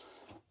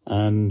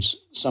 And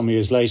some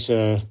years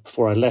later,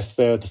 before I left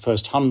there, the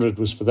first 100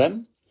 was for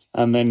them.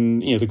 And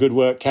then, the good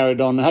work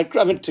carried on.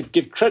 To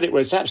give credit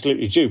where it's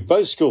absolutely due,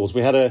 both schools,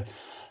 we had a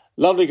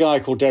lovely guy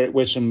called Derek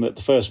Whittam at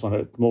the first one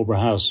at Marlborough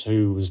House,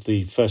 who was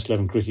the first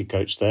 11 cricket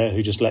coach there,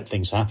 who just let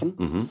things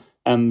happen.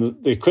 And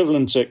the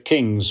equivalent at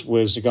King's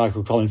was a guy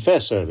called Colin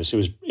Fairservice, who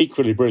was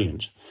equally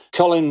brilliant.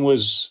 Colin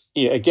was,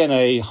 again,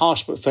 a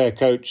harsh but fair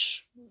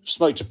coach,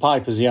 smoked a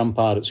pipe as he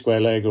umpired at square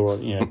leg or,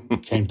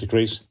 came to the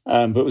crease,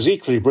 but was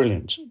equally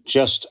brilliant,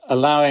 just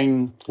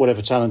allowing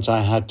whatever talent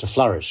I had to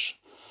flourish.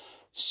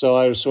 So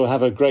I sort of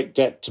have a great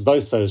debt to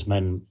both those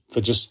men for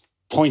just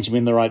pointing me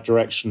in the right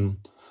direction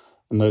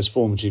in those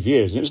formative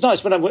years. And it was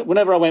nice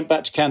whenever I went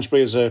back to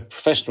Canterbury as a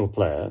professional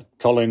player,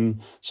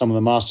 Colin, some of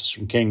the masters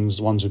from King's,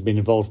 the ones who'd been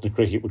involved in the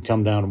cricket, would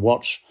come down and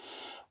watch.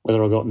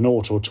 Whether I got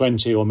 0 or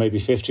 20 or maybe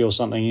 50 or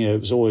something, it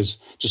was always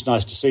just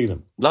nice to see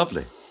them.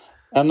 Lovely.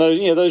 And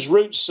those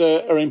roots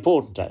are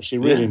important, actually,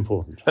 really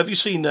important. Have you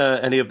seen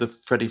any of the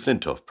Freddie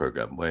Flintoff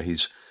programme where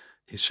he's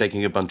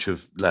shaking a bunch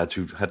of lads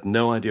who had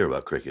no idea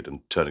about cricket and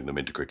turning them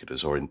into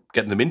cricketers or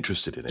getting them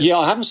interested in it? Yeah,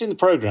 I haven't seen the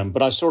programme,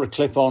 but I saw a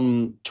clip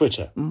on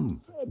Twitter.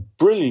 A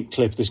brilliant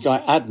clip, this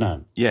guy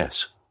Adnan.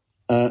 Yes.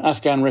 An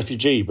Afghan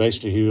refugee,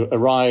 basically, who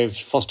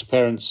arrived, foster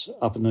parents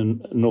up in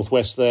the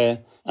northwest there,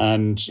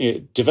 and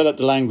developed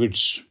the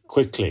language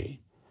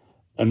quickly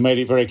and made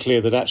it very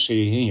clear that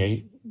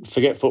actually,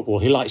 forget football,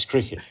 he likes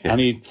cricket. Yeah.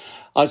 And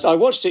I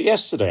watched it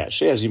yesterday,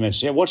 actually, as you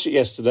mentioned. I watched it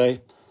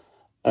yesterday.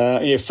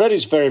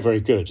 Freddie's very, very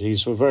good.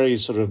 He's a very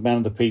sort of man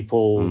of the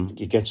people.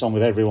 He gets on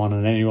with everyone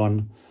and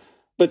anyone.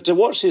 But to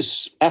watch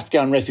this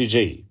Afghan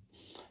refugee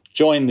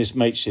join this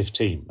makeshift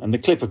team, and the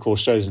clip, of course,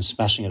 shows him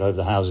smashing it over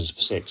the houses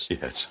for 6.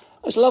 Yes.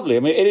 It's lovely.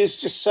 I mean, it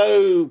is just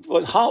so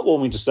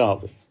heartwarming to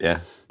start with. Yeah.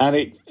 And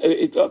it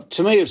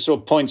to me, it sort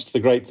of points to the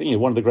great thing,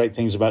 one of the great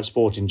things about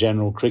sport in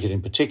general, cricket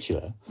in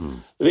particular,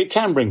 that it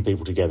can bring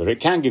people together. It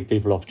can give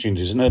people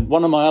opportunities. And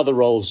one of my other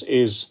roles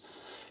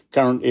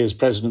currently is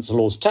president of the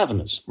Lord's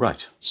Taverners.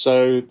 Right.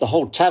 So the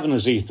whole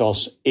Taverners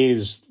ethos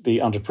is the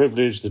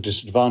underprivileged, the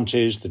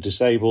disadvantaged, the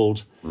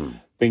disabled,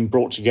 being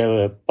brought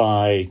together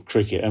by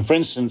cricket. And for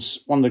instance,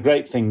 one of the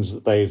great things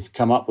that they've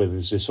come up with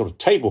is this sort of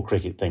table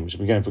cricket thing, which has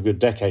been going for a good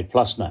decade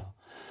plus now,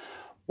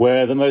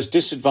 where the most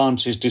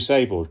disadvantaged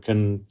disabled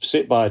can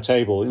sit by a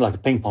table, like a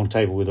ping pong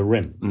table with a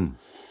rim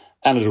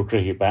and a little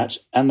cricket bat,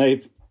 and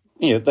they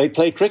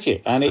play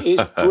cricket, and it is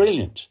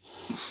brilliant.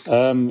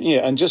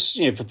 And just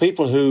for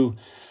people who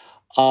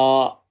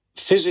are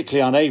physically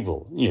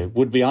unable,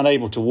 would be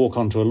unable to walk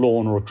onto a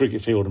lawn or a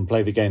cricket field and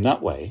play the game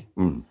that way,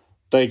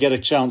 they get a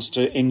chance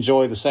to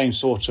enjoy the same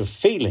sort of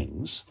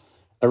feelings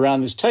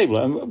around this table.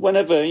 And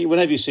whenever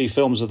you see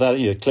films of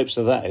that, clips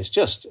of that, it's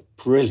just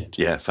brilliant.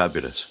 Yeah,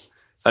 fabulous.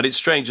 And it's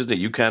strange, isn't it?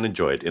 You can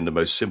enjoy it in the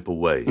most simple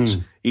ways.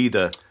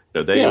 Either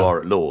there you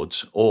are at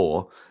Lord's,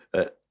 or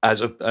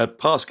as a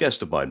past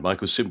guest of mine,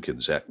 Michael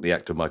Simpkins, the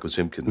actor Michael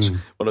Simpkins,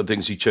 one of the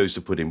things he chose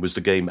to put in was the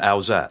game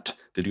Owl's Hat.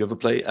 Did you ever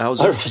play Owl's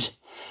Hat? Oh, right.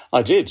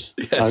 I did.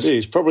 Yes. I did.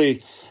 It's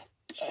probably,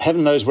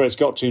 heaven knows where it's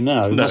got to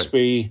now. It must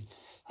be...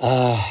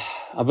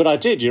 but I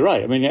did, you're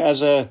right. I mean,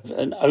 as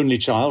an only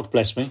child,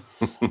 bless me,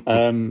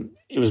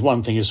 it was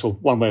one thing, it's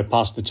one way of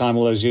passing the time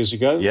all those years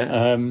ago.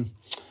 Yeah.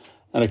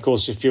 And of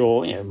course, if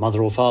your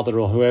mother or father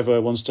or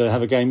whoever wants to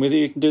have a game with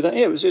you can do that.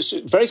 Yeah, it was just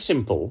very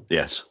simple.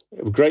 Yes.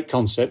 Great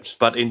concept.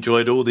 But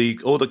enjoyed all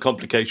the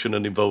complication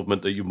and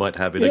involvement that you might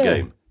have in a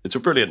game. It's a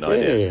brilliant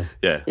idea.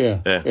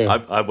 Yeah.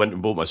 I went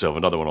and bought myself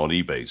another one on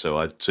eBay, so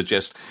I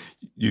suggest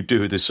you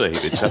do the same.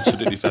 It's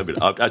absolutely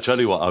fabulous. I'll tell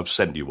you what, I'll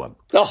send you one.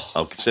 Oh,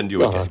 I'll send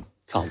you a game.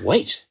 Can't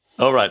wait.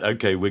 All right,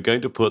 okay, we're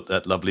going to put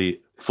that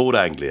lovely Ford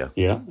Anglia.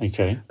 Yeah,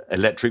 okay.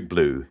 Electric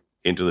blue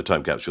into the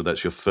time capsule.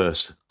 That's your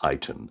first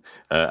item.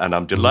 And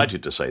I'm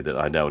delighted to say that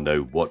I now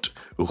know what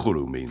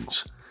Uhuru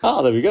means.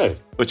 Ah, there we go.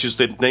 Which is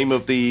the name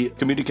of the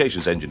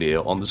communications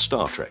engineer on the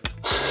Star Trek.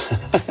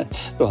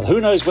 Well,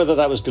 who knows whether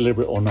that was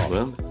deliberate or not?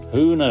 Well,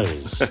 who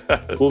knows?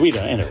 Well, we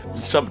don't, anyway.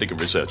 Somebody can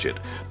research it,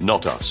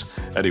 not us.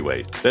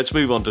 Anyway, let's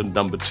move on to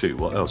number 2.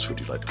 What else would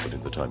you like to put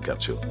in the time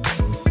capsule?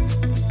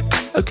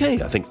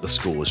 OK, I think the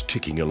score is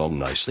ticking along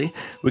nicely.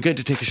 We're going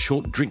to take a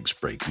short drinks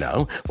break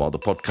now, while the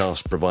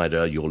podcast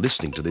provider you're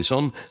listening to this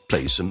on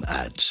plays some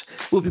ads.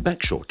 We'll be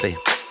back shortly.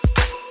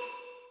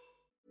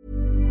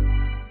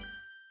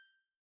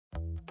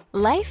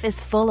 Life is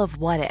full of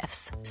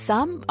what-ifs.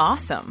 Some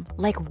awesome,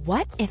 like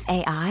what if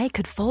AI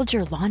could fold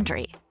your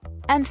laundry?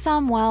 And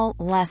some, well,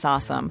 less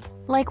awesome,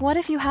 like what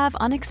if you have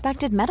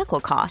unexpected medical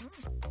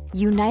costs?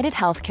 United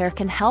Healthcare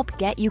can help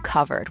get you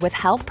covered with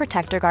Health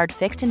Protector Guard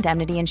fixed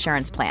indemnity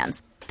insurance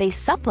plans. They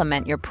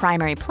supplement your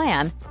primary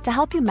plan to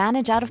help you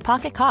manage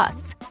out-of-pocket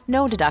costs.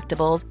 No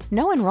deductibles,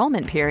 no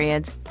enrollment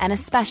periods, and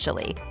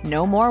especially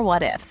no more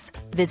what-ifs.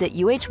 Visit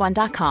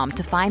uh1.com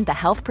to find the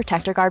Health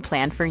Protector Guard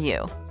plan for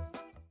you.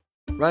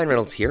 Ryan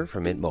Reynolds here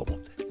from Mint Mobile.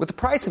 With the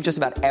price of just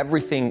about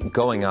everything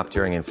going up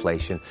during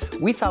inflation,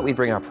 we thought we'd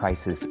bring our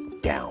prices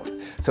down.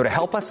 So to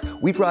help us,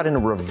 we brought in a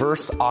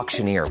reverse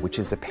auctioneer, which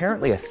is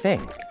apparently a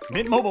thing.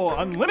 Mint Mobile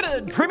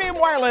Unlimited Premium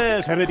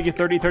Wireless. How to get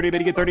 30, 30, bit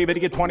to get 30, bit to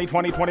get 20,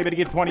 20, 20, bit to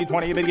get 20,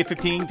 20, bit to get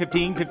 15,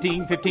 15,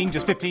 15, 15,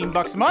 just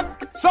 $15 a month?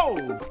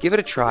 Sold! Give it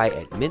a try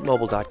at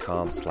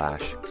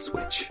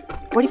mintmobile.com/switch.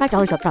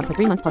 $45 up front for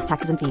 3 months plus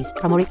taxes and fees.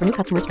 Promo rate for new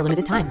customers for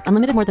limited time.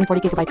 Unlimited more than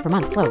 40 gigabytes per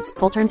month. Slows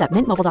full terms at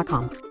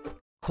mintmobile.com.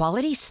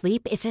 Quality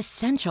sleep is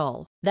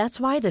essential. That's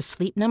why the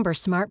Sleep Number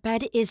Smart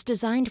Bed is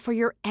designed for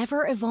your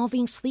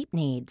ever-evolving sleep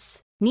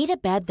needs. Need a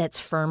bed that's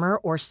firmer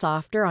or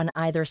softer on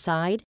either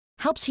side?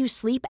 Helps you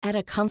sleep at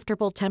a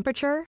comfortable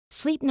temperature?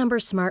 Sleep Number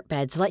Smart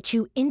Beds let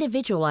you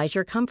individualize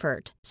your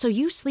comfort, so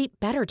you sleep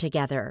better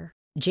together.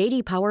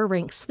 J.D. Power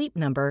ranks Sleep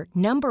Number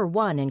number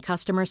 1 in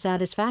customer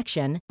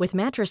satisfaction with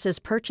mattresses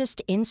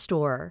purchased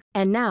in-store.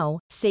 And now,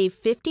 save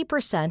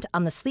 50%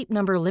 on the Sleep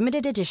Number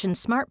Limited Edition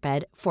Smart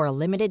Bed for a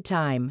limited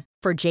time.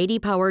 For J.D.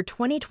 Power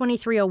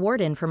 2023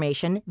 award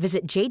information,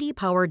 visit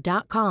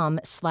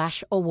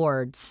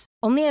jdpower.com/awards.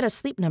 Only at a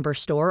Sleep Number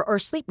store or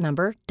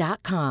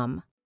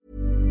sleepnumber.com.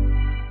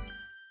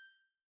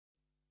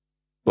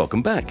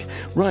 Welcome back.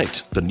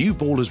 Right, the new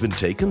ball has been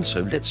taken,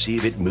 so let's see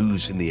if it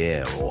moves in the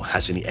air or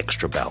has any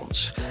extra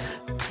bounce.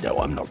 No,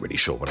 I'm not really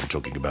sure what I'm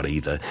talking about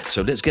either,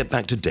 so let's get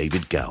back to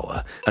David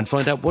Gower and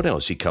find out what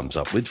else he comes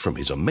up with from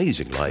his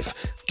amazing life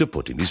to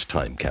put in his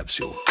time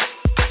capsule.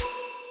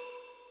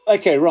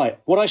 OK, right.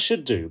 What I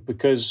should do,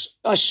 because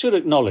I should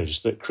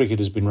acknowledge that cricket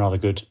has been rather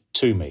good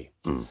to me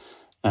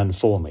and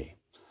for me.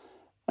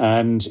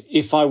 And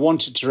if I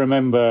wanted to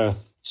remember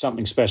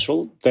something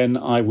special, then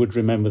I would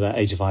remember that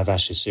 85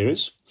 Ashes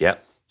series. Yeah.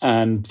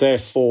 And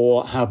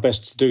therefore, how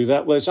best to do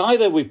that? Well, it's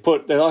either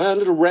I had a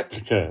little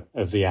replica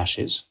of the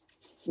Ashes,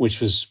 which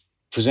was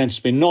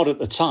presented to me not at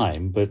the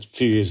time, but a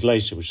few years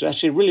later, which is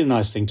actually a really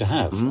nice thing to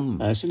have.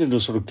 It's in a little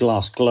sort of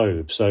glass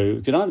globe, so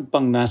you can either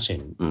bung that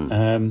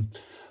in.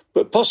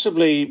 But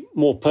possibly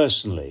more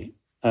personally,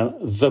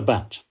 the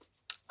bat.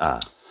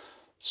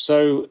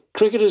 So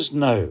cricketers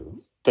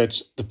know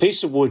that the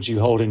piece of wood you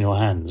hold in your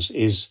hands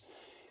is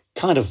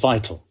kind of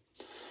vital.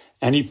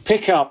 And you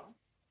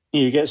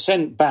get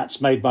sent bats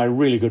made by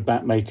really good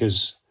bat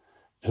makers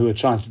who are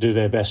trying to do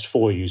their best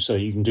for you so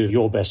you can do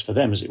your best for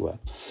them, as it were.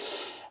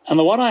 And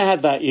the one I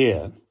had that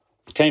year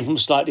came from a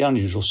slightly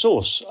unusual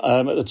source.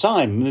 At the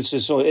time,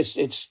 it's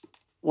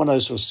one of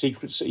those sort of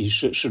secrets that you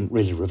shouldn't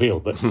really reveal,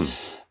 but...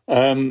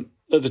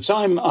 At the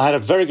time, I had a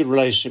very good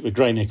relationship with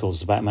Gray Nichols,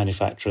 the bat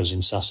manufacturers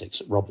in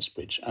Sussex at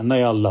Robertsbridge, and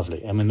they are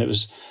lovely. I mean, it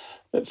was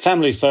a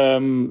family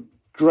firm,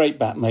 great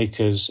bat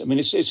makers. I mean,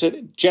 it's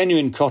a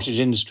genuine cottage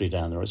industry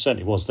down there. It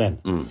certainly was then.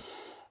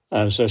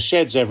 So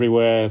sheds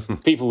everywhere,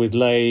 people with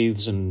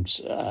lathes and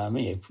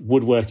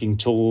woodworking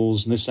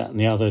tools and this, that and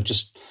the other,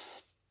 just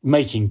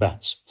making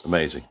bats.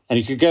 Amazing. And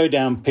you could go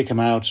down, pick them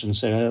out and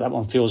say, that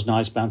one feels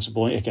nice, bounce a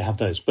ball, you could have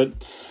those. But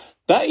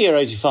that year,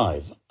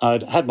 85,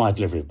 I'd had my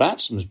delivery of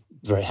bats and was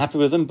very happy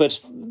with them, but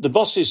the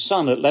boss's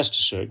son at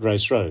Leicestershire at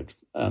Grace Road,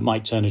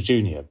 Mike Turner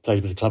Jr., played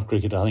a bit of club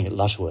cricket, I think, at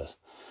Lutterworth.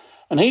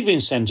 And he'd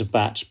been sent a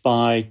bat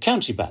by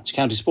County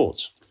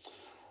Sports.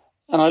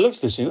 And I looked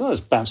at this thing,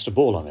 there's bounced a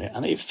ball on it,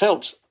 and it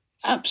felt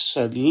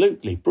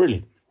absolutely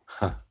brilliant.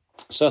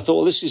 So I thought,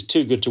 well, this is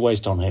too good to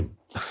waste on him.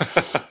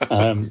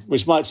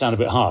 Which might sound a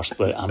bit harsh,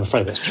 but I'm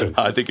afraid that's true.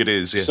 I think it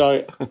is, yeah.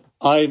 So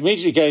I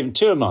immediately gave him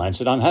two of mine,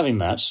 said, I'm having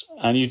that.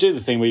 And you do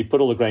the thing where you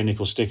put all the Gray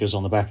Nichols stickers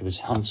on the back of this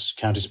Hunt's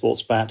County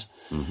Sports bat,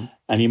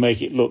 and you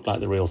make it look like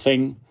the real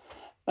thing.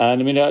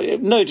 And I mean,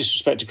 no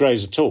disrespect to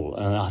Grays at all,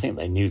 and I think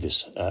they knew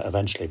this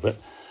eventually,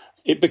 but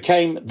it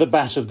became the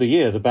bat of the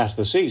year, the bat of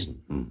the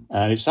season.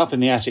 And it's up in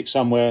the attic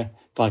somewhere,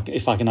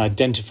 if I can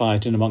identify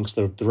it in amongst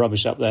the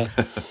rubbish up there.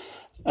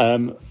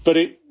 But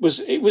it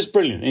was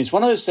brilliant. It's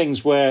one of those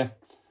things where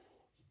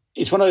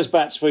it's one of those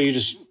bats where you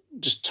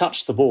just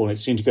touch the ball and it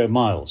seemed to go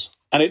miles.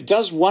 And it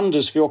does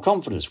wonders for your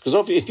confidence, because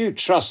if you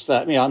trust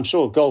that, I'm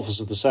sure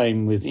golfers are the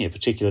same with a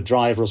particular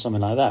driver or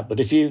something like that. But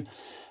if you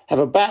have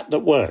a bat that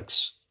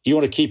works you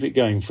want to keep it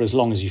going for as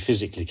long as you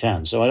physically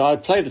can. So I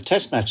play the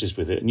test matches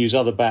with it and use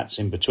other bats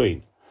in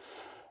between.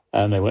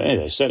 And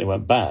they certainly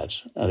weren't bad.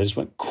 They just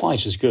weren't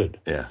quite as good.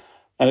 Yeah.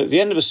 And at the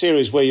end of a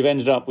series where you've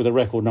ended up with a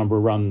record number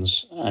of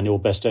runs and your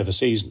best ever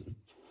season,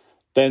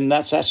 then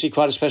that's actually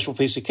quite a special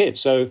piece of kit.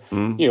 So,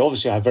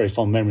 obviously I have very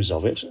fond memories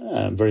of it,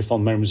 very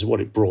fond memories of what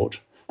it brought.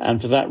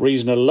 And for that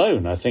reason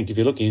alone, I think if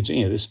you're looking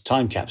into this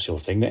time capsule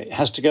thing, it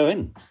has to go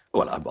in.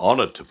 Well, I'm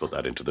honoured to put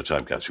that into the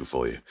time capsule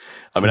for you.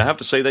 I mean, I have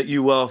to say that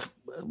you are,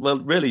 well,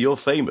 really, you're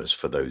famous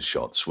for those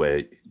shots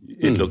where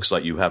it looks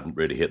like you haven't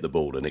really hit the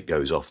ball and it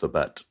goes off the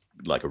bat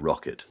like a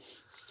rocket.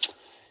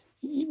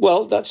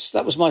 Well,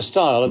 that was my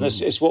style, and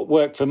it's what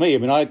worked for me. I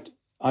mean,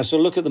 I sort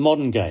of look at the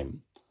modern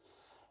game,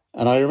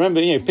 and I remember,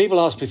 people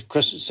ask me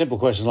simple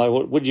questions like,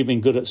 well, would you have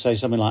been good at, say,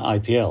 something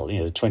like IPL,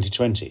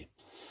 2020?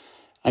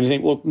 And you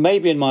think, well,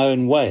 maybe in my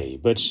own way,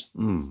 but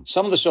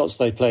some of the shots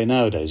they play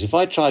nowadays, if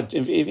I tried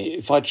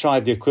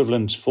the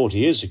equivalent 40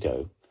 years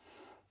ago,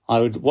 I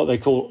would what they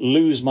call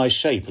lose my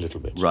shape a little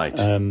bit. Right.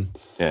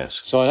 Yes.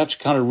 So I'd have to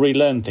kind of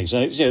relearn things,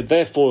 and it's,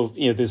 therefore,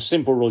 the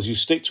simple rules, you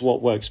stick to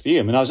what works for you.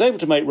 I mean, I was able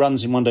to make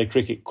runs in one-day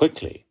cricket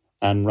quickly,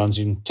 and runs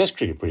in Test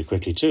cricket pretty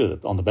quickly too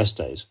on the best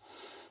days.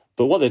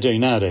 But what they're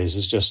doing nowadays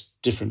is just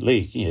different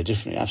league,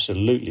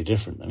 absolutely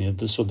different. I mean,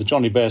 the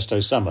Johnny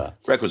Bairstow summer.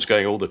 Records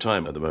going all the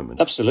time at the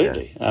moment.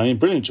 Absolutely. Yeah. I mean,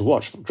 brilliant to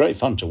watch, great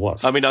fun to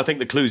watch. I mean, I think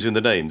the clue's in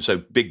the name, so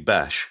Big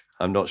Bash.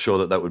 I'm not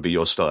sure that would be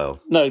your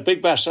style. No,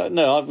 Big Bash,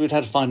 no, we'd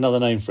have to find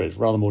another name for it,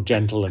 rather more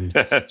gentle. And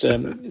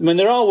I mean,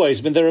 there are ways.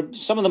 I mean, there are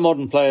some of the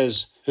modern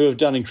players who have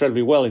done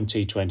incredibly well in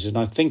T20s, and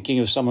I'm thinking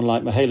of someone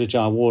like Mahela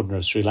Jayawardene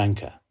of Sri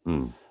Lanka,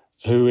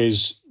 who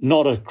is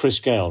not a Chris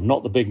Gayle,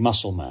 not the big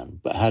muscle man,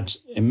 but had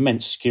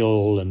immense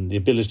skill and the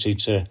ability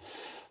to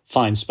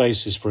find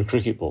spaces for a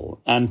cricket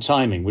ball and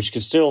timing, which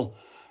could still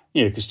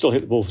hit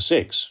the ball for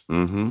six.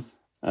 Mm-hmm.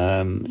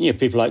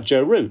 People like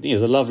Joe Root,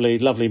 the lovely,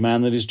 lovely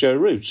man that is Joe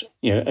Root.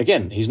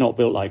 Again, he's not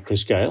built like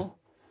Chris Gayle,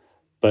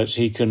 but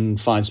he can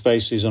find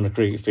spaces on a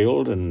cricket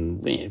field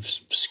and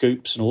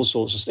scoops and all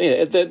sorts of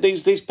stuff.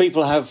 These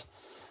people have,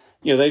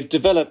 they've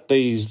developed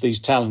these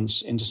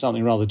talents into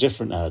something rather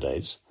different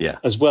nowadays. Yeah.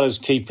 As well as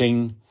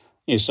keeping,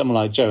 someone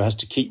like Joe has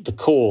to keep the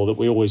core that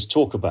we always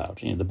talk about,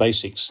 the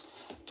basics,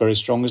 very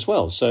strong as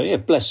well. So,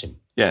 bless him.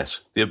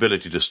 Yes, the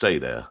ability to stay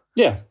there.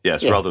 Yeah.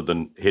 Yes, rather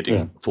than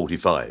hitting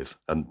 45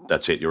 and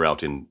that's it, you're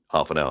out in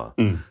half an hour.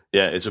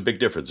 Yeah, it's a big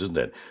difference, isn't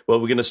it?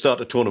 Well, we're going to start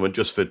a tournament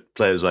just for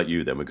players like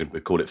you then. We're going to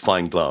call it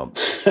Fine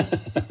Glance.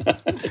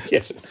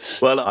 Yes.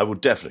 Well, I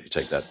would definitely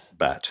take that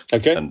bat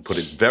and put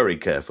it very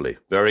carefully,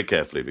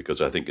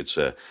 because I think it's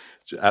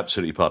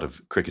absolutely part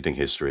of cricketing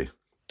history.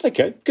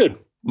 Okay, good.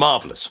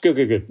 Marvellous.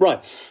 Good.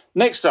 Right.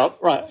 Next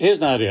up, here's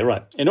an idea.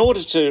 Right. In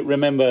order to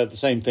remember the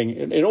same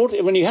thing,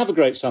 when you have a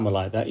great summer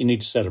like that, you need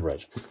to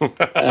celebrate.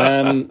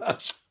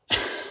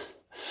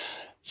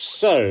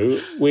 So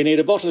we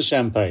need a bottle of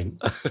champagne,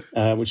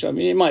 which, I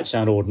mean, it might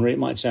sound ordinary. It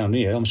might sound,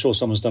 I'm sure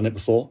someone's done it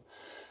before.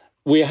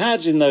 We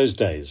had in those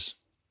days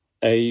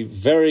a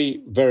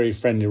very, very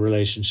friendly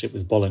relationship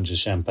with Bollinger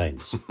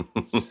Champagnes,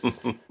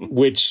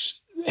 which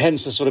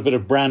hence a sort of bit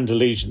of brand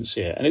allegiance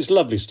here. And it's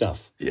lovely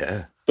stuff.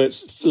 Yeah.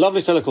 But a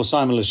lovely fellow called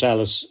Simon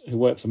Lascelles, who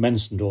worked for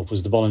Mensendorf,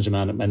 was the Bollinger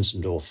man at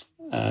Mensendorf.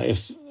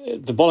 If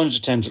the Bollinger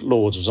tent at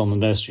Lord's was on the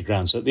nursery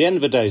ground, so at the end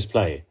of a day's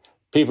play,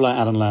 people like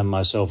Alan Lamb and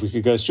myself, we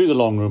could go through the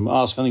long room,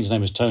 ask, I think his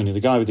name was Tony, the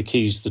guy with the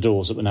keys to the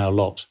doors that were now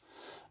locked,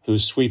 who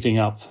was sweeping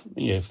up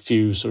a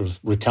few sort of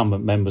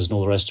recumbent members and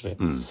all the rest of it.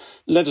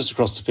 Led us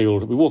across the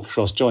field. We walked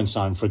across, joined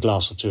Simon for a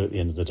glass or two at the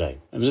end of the day.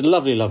 It was a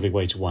lovely, lovely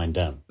way to wind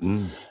down.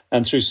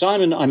 And through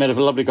Simon, I met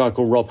a lovely guy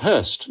called Rob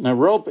Hurst. Now,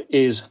 Rob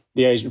is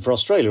the agent for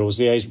Australia, or was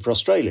the agent for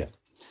Australia.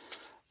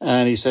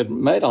 And he said,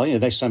 mate,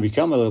 next time you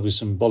come, there'll be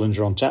some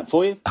Bollinger on tap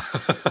for you.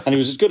 And he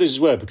was as good as his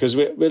word, because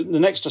the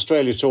next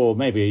Australia tour,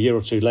 maybe a year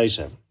or two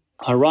later,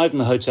 I arrived in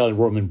the hotel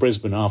room in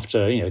Brisbane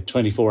after,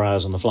 24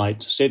 hours on the flight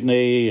to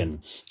Sydney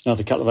and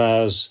another couple of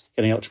hours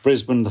getting up to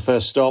Brisbane, the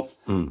first stop.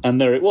 And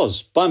there it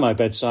was, by my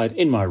bedside,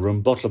 in my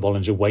room, bottle of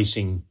Bollinger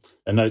waiting,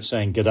 a note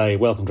saying, "G'day,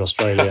 welcome to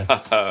Australia,"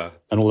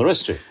 and all the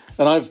rest of it.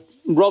 And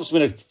Rob's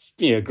been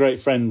a great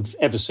friend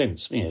ever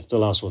since, for the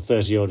last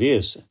 30-odd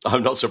years.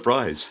 I'm not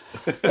surprised.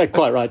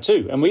 Quite right,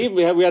 too. And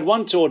we had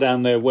one tour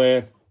down there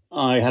where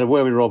I had a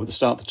word with Rob at the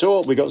start of the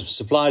tour. We got some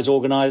supplies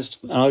organised,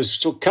 and I was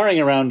sort of carrying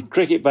around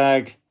cricket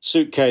bag,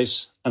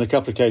 suitcase, and a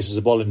couple of cases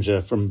of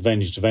Bollinger from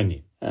venue to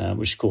venue,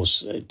 which, of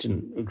course,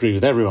 didn't agree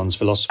with everyone's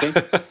philosophy.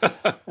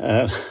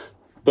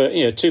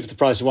 But, two for the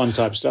price of one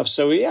type stuff.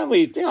 So,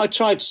 I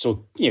tried to sort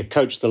of,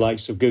 coach the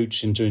likes of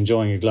Gooch into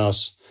enjoying a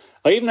glass.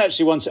 I even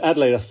actually once at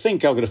Adelaide, I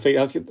think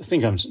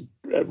I'm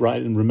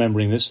right in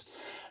remembering this.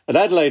 At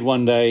Adelaide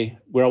one day,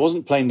 where I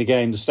wasn't playing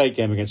the state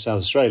game against South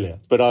Australia,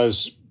 but I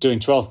was doing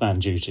 12th man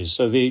duties.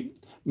 So the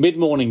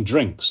mid-morning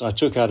drinks, I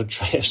took out a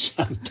tray of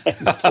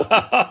champagne.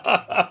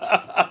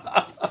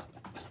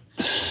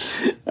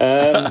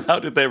 How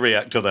did they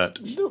react to that?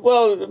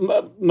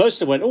 Well,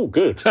 most of them went, "Oh,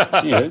 good."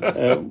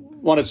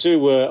 One or two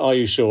were, "Are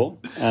you sure?"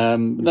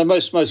 No,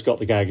 most got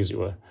the gag, as it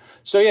were.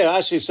 So yeah,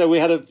 actually, so we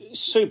had a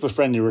super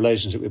friendly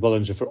relationship with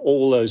Bollinger for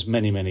all those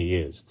many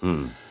years,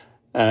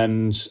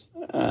 and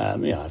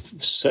I'm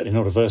certainly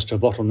not averse to a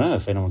bottle now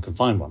if anyone can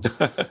find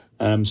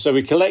one. So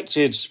we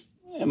collected.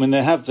 I mean,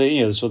 they have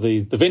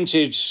the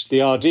vintage,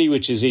 the RD,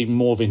 which is even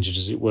more vintage,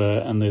 as it were,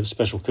 and the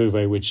special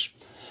cuvée, which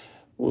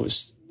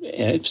was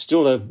it's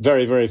still a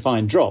very, very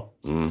fine drop.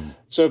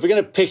 So if we're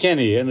going to pick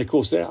any, and of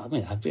course,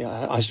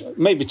 I should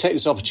maybe take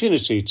this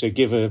opportunity to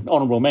give an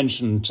honourable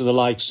mention to the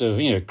likes of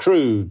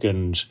Krug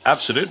and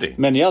absolutely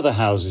many other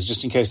houses,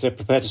 just in case they're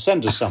prepared to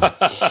send us some.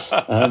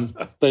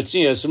 But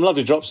some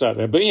lovely drops out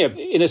there. But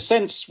in a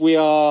sense, we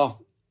are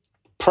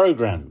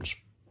programmed.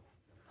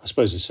 I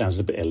suppose it sounds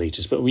a bit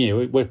elitist, but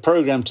we're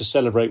programmed to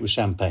celebrate with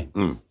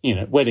champagne.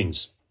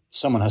 Weddings,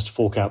 someone has to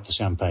fork out the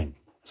champagne.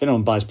 If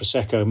anyone buys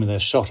Prosecco, they're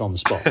shot on the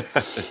spot.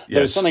 Yes.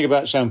 There's something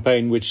about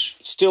champagne which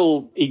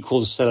still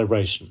equals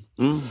celebration.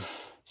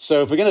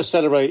 So if we're going to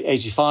celebrate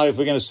 85,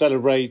 we're going to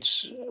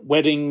celebrate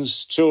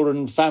weddings,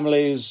 children,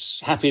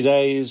 families, happy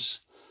days,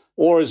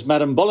 or as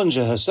Madame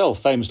Bollinger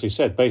herself famously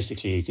said,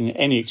 basically,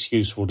 any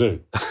excuse will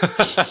do.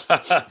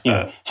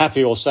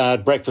 Happy or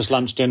sad, breakfast,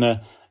 lunch, dinner,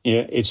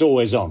 it's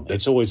always on.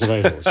 It's always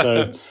available.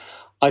 So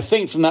I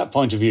think from that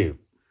point of view,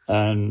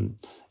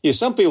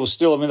 some people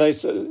still,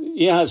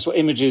 how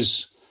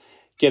images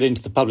get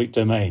into the public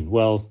domain.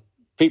 Well,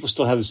 people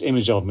still have this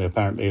image of me,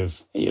 apparently,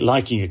 of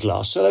liking a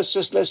glass. So let's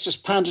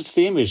just pander to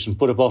the image and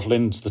put a bottle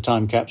into the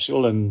time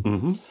capsule,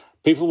 and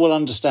people will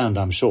understand,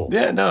 I'm sure.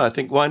 Yeah, no, I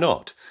think why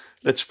not?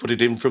 Let's put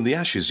it in from the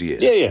Ashes year.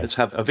 Yeah. Let's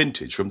have a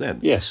vintage from them.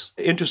 Yes.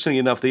 Interestingly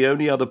enough, the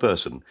only other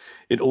person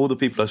in all the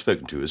people I've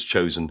spoken to who has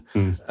chosen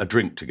a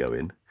drink to go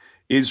in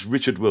is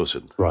Richard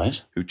Wilson.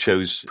 Right. Who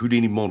chose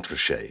Puligny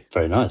Montrachet.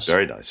 Very nice.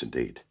 Very nice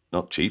indeed.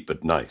 Not cheap,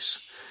 but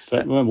nice.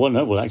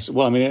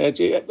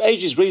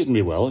 Age is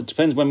reasonably well. It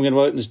depends when we're going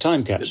to open this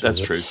time capsule. That's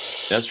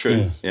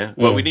true. Yeah.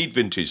 Well, we need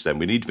vintage then.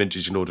 We need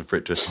vintage in order for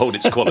it to hold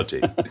its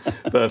quality.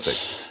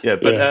 Perfect. Yeah,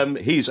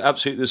 but he's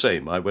absolutely the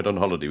same. I went on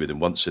holiday with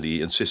him once and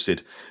he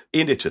insisted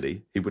in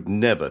Italy he would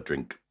never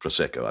drink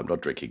Prosecco. I'm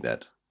not drinking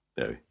that.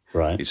 No.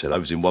 Right. He said, I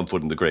was in one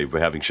foot in the grave. We're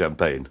having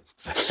champagne.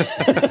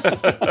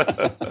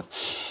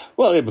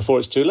 Well, before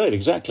it's too late,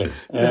 exactly.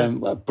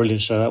 What a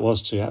brilliant show that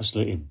was too.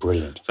 Absolutely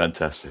brilliant.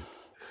 Fantastic.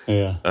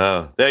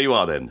 Yeah. There you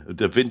are then.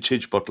 The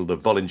vintage bottle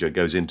of Bollinger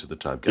goes into the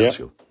time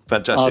capsule. Yep.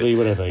 Fantastic. RD,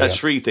 whatever. That's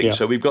three things.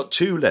 So we've got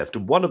two left.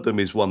 And one of them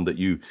is one that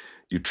you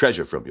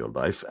treasure from your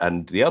life.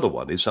 And the other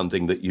one is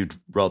something that you'd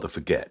rather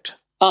forget.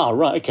 Ah,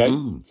 right. Okay.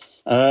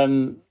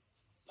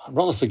 I'd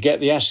rather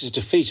forget the Ashes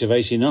defeat of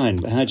 '89.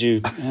 But how do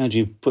you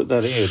put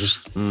that here?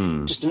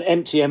 Just an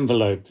empty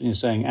envelope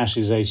saying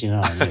Ashes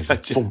 '89.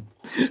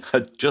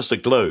 Just a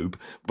globe,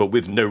 but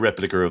with no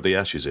replica of the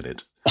Ashes in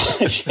it.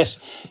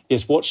 yes.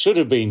 What should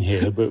have been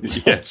here,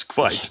 but yes,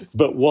 quite,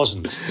 but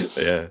wasn't.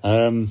 Yeah.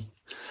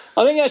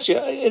 I think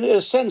actually, in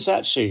a sense,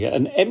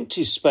 an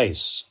empty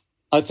space,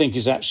 I think,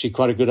 is actually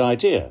quite a good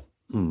idea.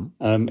 In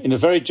a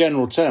very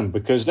general term,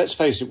 because let's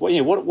face it,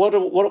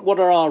 what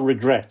are our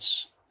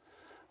regrets?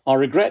 Our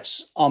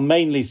regrets are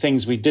mainly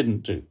things we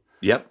didn't do.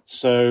 Yep.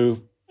 So,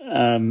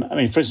 for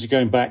instance,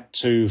 going back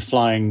to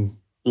flying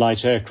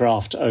light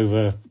aircraft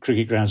over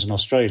cricket grounds in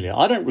Australia,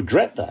 I don't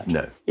regret that.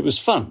 No. It was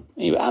fun.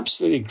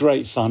 Absolutely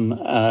great fun.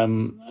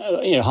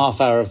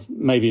 Half hour of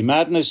maybe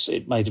madness.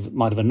 It might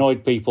have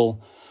annoyed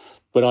people,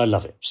 but I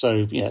love it.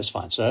 So, it's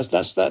fine. So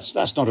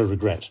that's not a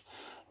regret.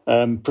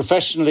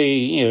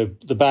 Professionally,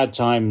 the bad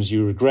times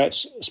you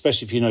regret,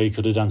 especially if you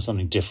could have done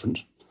something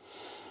different.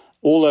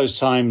 All those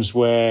times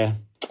where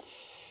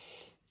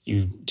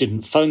you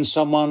didn't phone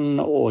someone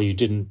or you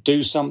didn't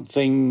do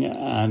something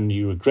and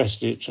you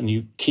regretted it and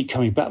you keep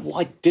coming back.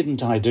 Why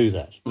didn't I do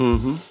that?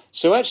 Mm-hmm.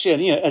 So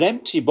actually, an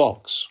empty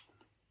box,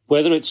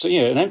 whether it's,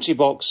 an empty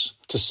box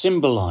to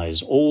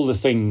symbolise all the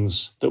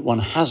things that one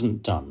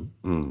hasn't done,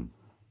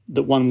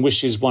 that one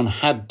wishes one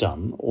had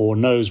done or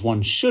knows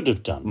one should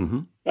have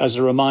done, as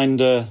a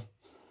reminder,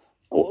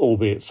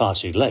 albeit far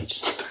too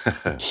late.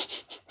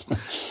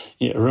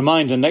 A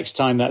reminder next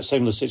time that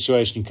similar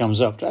situation comes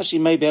up to actually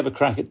maybe have a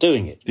crack at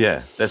doing it.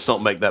 Yeah, let's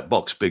not make that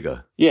box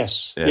bigger.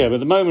 Yes, but at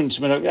the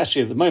moment,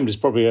 at the moment it's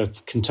probably a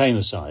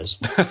container size.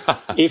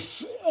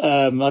 If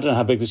I don't know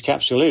how big this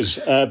capsule is,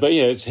 but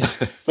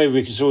maybe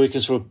we can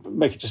sort of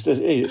make it just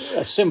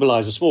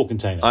symbolise a small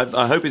container.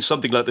 I hope it's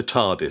something like the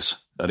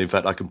TARDIS, and in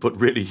fact I can put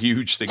really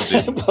huge things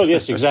in. Well,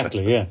 yes,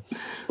 exactly, yeah.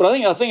 But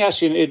I think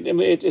actually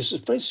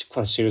it's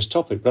quite a serious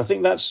topic, but I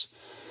think That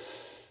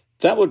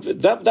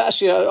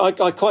actually,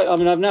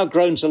 I've now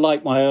grown to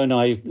like my own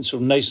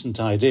sort of nascent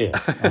idea.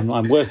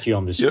 I'm working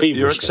on this feverishly.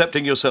 You're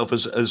accepting yourself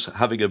as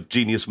having a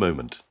genius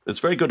moment.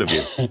 It's very good of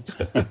you.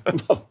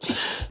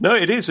 No,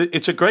 it is.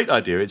 It's a great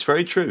idea. It's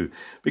very true.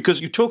 Because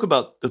you talk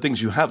about the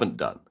things you haven't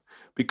done.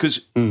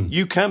 Because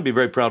you can be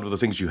very proud of the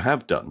things you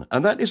have done.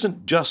 And that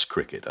isn't just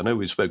cricket. I know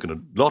we've spoken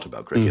a lot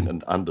about cricket,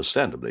 and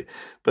understandably.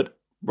 But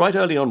Right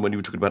early on when you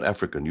were talking about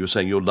Africa and you were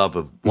saying your love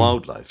of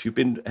wildlife, you've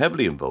been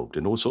heavily involved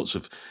in all sorts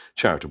of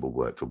charitable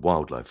work for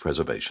wildlife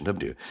preservation,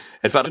 haven't you?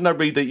 In fact, didn't I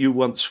read that you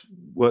once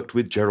worked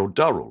with Gerald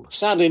Durrell?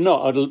 Sadly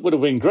not. It would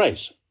have been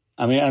great.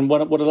 I mean, and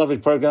what a lovely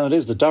programme it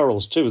is, the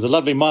Durrells too, the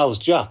lovely Miles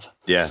Jupp.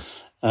 Yeah.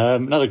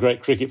 Another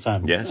great cricket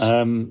fan. Yes.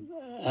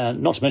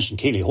 Not to mention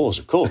Keeley Hawes,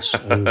 of course.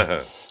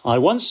 I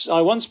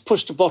once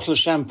pushed a bottle of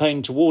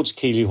champagne towards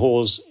Keeley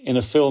Hawes in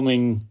a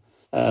filming,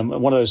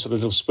 one of those sort of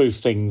little spoof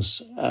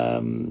things.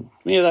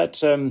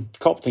 That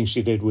cop thing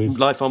she did with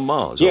Life on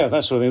Mars. Yeah,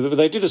 that sort of thing. But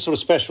they did a sort of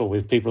special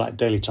with people like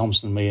Daley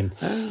Thompson and me, and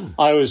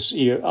I was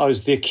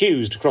the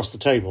accused across the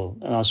table,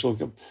 and I sort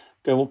of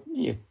go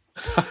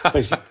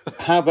basically,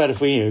 how about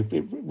if we,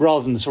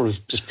 rather than sort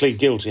of just plead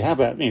guilty, how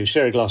about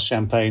share a glass of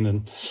champagne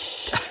and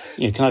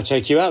can I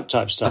take you out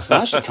type stuff? And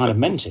I actually kind of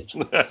meant it,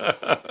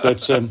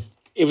 but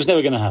it was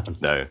never going to happen.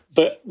 No.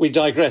 But we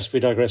digress.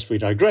 The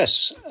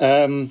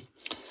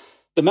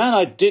man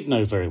I did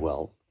know very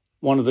well,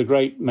 one of the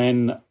great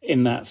men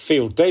in that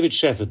field, David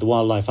Shepherd, the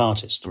wildlife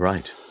artist.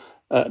 Right.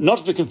 Not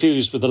to be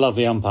confused with the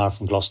lovely umpire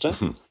from Gloucester.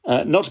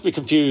 Not to be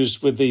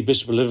confused with the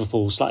Bishop of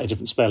Liverpool, slightly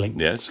different spelling.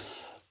 Yes.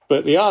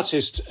 But the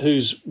artist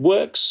whose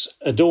works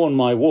adorn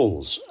my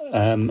walls,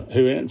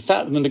 who, in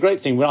fact, the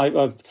great thing, when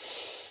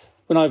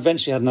I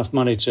eventually had enough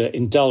money to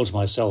indulge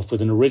myself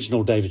with an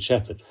original David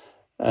Shepherd,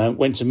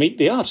 went to meet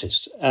the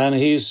artist. And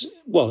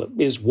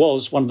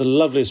was one of the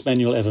loveliest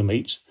men you'll ever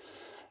meet.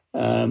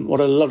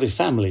 What a lovely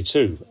family,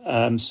 too.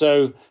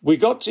 So we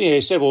got to, he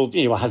said,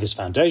 I have this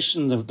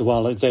foundation,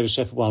 the David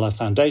Shepherd Wildlife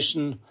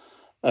Foundation,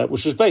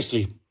 which was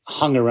basically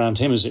hung around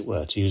him, as it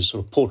were, to use a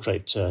sort of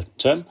portrait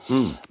term.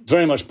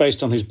 Very much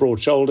based on his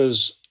broad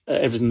shoulders.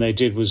 Everything they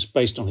did was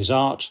based on his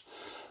art.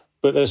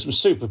 But there are some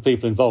super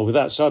people involved with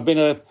that. So I've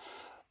been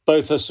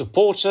both a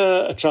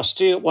supporter, a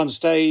trustee at one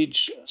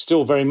stage,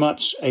 still very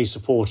much a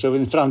supporter.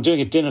 In fact, I'm doing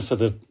a dinner for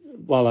the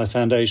Wildlife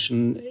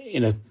Foundation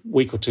in a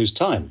week or two's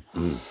time.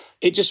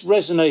 It just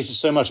resonated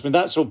so much. I mean,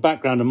 that sort of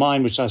background of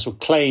mine, which I sort of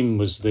claim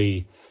was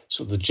the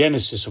sort of the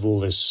genesis of all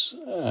this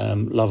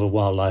love of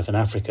wildlife in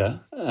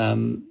Africa.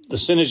 The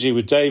synergy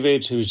with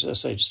David, who's,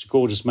 as I say, just a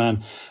gorgeous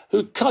man,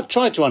 who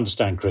tried to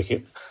understand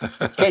cricket,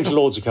 came to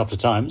Lord's a couple of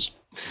times.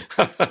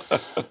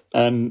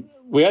 And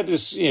we had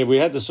this,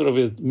 sort of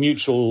a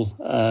mutual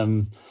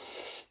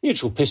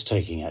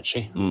piss-taking,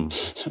 actually,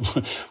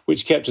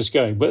 which kept us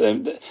going.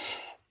 But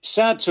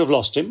sad to have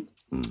lost him.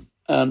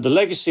 The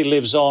legacy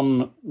lives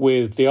on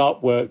with the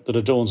artwork that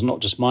adorns not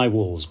just my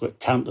walls, but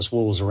countless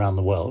walls around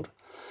the world.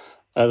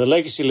 The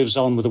legacy lives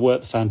on with the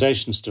work the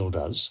Foundation still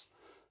does.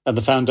 And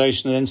the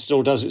Foundation then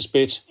still does its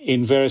bit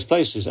in various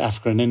places,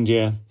 Africa and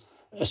India,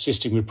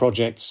 assisting with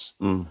projects,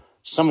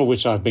 some of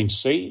which I've been to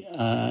see,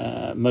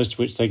 most of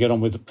which they get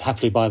on with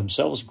happily by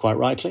themselves, quite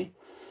rightly.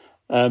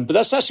 But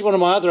that's actually one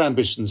of my other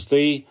ambitions.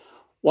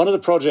 One of the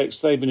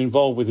projects they've been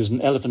involved with is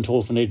an elephant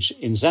orphanage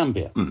in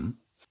Zambia.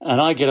 And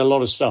I get a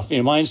lot of stuff.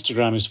 My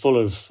Instagram is full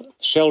of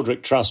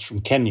Sheldrick Trust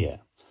from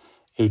Kenya,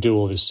 who do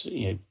all this,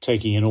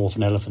 taking in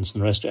orphan elephants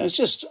and the rest of it. It's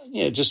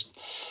just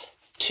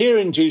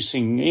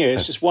tear-inducing.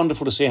 It's just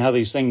wonderful to see how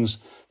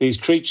these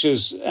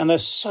creatures, and they're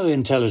so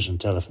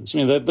intelligent, elephants.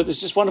 But it's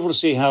just wonderful to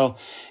see how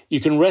you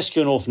can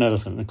rescue an orphan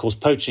elephant. And of course,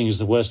 poaching is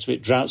the worst of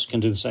it. Droughts can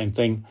do the same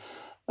thing.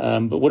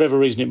 But whatever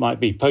reason it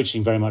might be,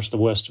 poaching very much the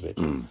worst of it.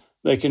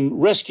 They can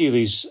rescue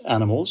these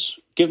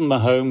animals, give them a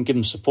home, give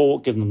them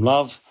support, give them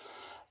love.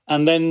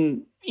 And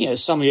then,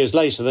 some years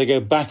later, they go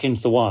back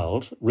into the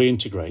wild,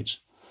 reintegrate,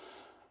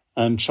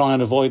 and try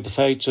and avoid the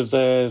fate of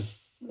their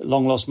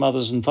long-lost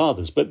mothers and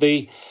fathers. But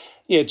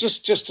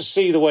just to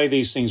see the way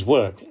these things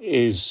work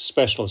is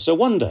special. So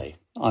one day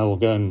I will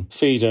go and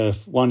feed a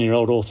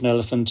 1-year-old orphan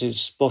elephant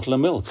his bottle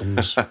of milk and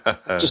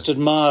just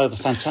admire the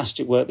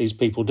fantastic work these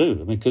people do.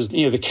 Because,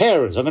 the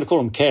carers, I'm going to call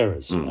them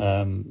carers,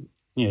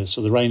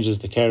 so the rangers,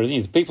 the carers,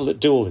 the people that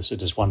do all this are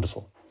just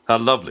wonderful. How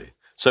lovely.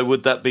 So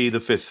would that be the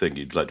fifth thing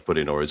you'd like to put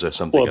in, or is there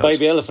something else? A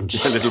baby elephant.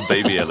 A little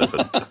baby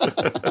elephant.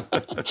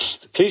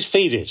 Please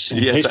feed it.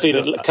 Yes, please feed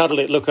it, cuddle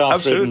it, look after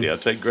Absolutely, it. I'll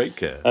take great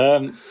care.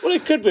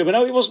 It could be, but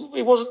no, it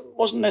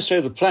wasn't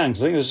necessarily the plan.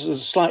 Because I think there's a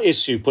slight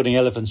issue putting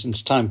elephants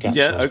into time capsules.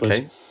 Yeah,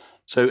 okay.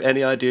 So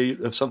any idea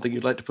of something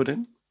you'd like to put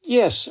in?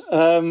 Yes.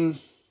 One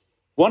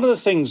of the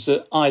things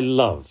that I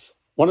love,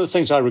 one of the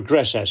things I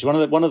regret,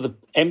 actually, one of the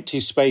empty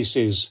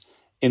spaces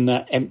in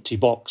that empty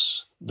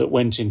box that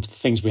went into the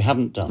things we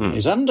haven't done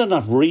is I haven't done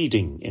enough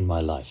reading in my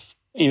life.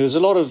 There's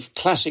a lot of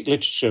classic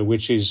literature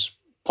which is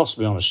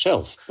possibly on a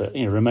shelf, but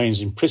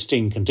remains in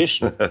pristine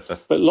condition. But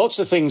lots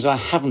of things I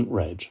haven't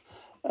read.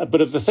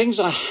 But of the things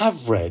I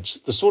have read,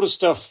 the sort of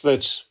stuff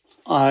that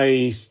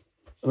I'm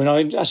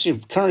actually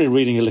currently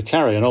reading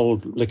an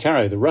old Le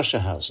Carre, The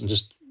Russia House, and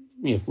just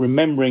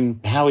remembering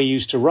how he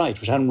used to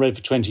write, which I hadn't read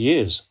for 20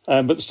 years.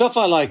 But the stuff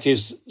I like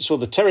is sort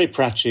of the Terry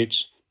Pratchett,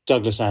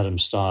 Douglas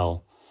Adams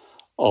style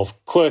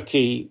of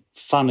quirky,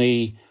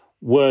 funny,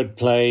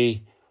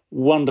 wordplay,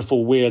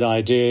 wonderful, weird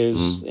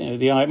ideas. The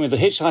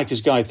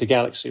Hitchhiker's Guide to the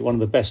Galaxy, one of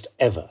the best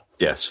ever.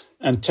 Yes.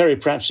 And Terry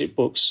Pratchett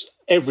books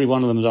every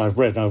one of them that I've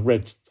read, and I've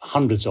read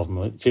hundreds of them,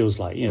 it feels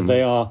like,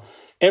 they are,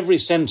 every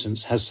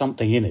sentence has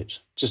something in it.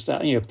 Just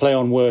that, play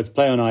on words,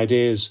 play on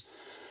ideas.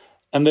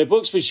 And they're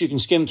books which you can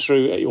skim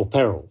through at your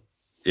peril.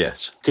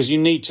 Yes. Because you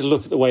need to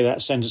look at the way that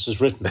sentence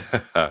is written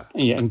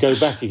and go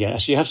back again.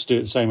 Actually, you have to do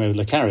it the same way with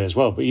Le Carré as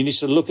well. But you need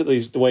to look at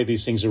the way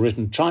these things are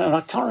written. And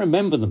I can't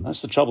remember them.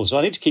 That's the trouble. So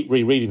I need to keep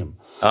rereading them.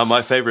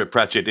 My favourite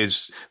Pratchett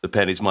is the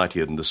pen is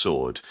mightier than the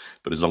sword,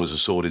 but as long as the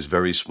sword is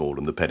very small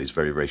and the pen is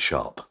very, very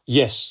sharp.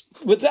 Yes.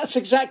 But that's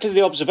exactly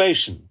the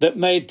observation that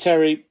made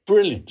Terry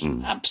brilliant.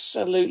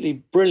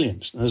 Absolutely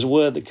brilliant. And there's a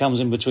word that comes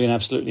in between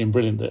absolutely and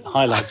brilliant that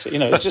highlights it.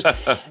 It's just,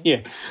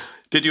 yeah.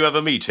 Did you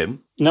ever meet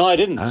him? No, I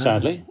didn't,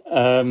 sadly,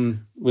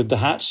 with the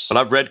hats. Well,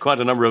 I've read quite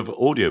a number of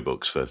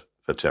audiobooks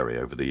for Terry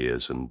over the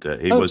years, and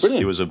he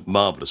was a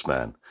marvellous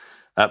man.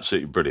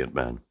 Absolutely brilliant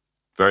man.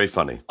 Very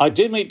funny. I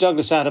did meet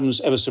Douglas Adams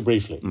ever so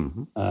briefly.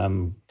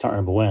 Can't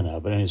remember where now,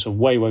 but it's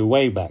way, way,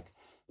 way back.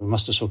 We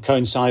must have sort of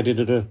coincided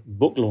at a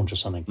book launch or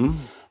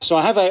something. So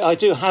I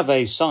do have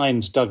a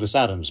signed Douglas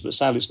Adams, but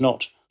sadly it's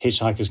not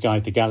Hitchhiker's Guide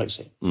to the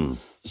Galaxy.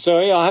 So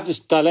I have this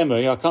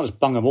dilemma. I can't just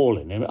bung them all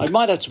in. It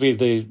might have to be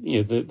the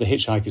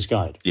Hitchhiker's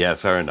Guide. Yeah,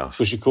 fair enough.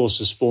 Which, of course,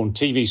 has spawned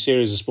TV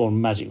series, has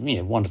spawned magic,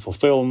 wonderful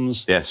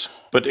films. Yes,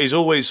 but he's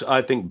always,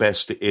 I think,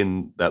 best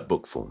in that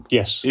book form.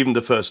 Yes. Even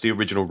the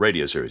original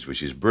radio series,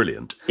 which is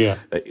brilliant. Yeah.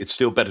 It's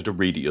still better to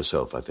read it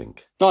yourself, I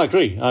think. No, I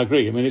agree. I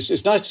mean,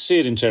 it's nice to see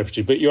it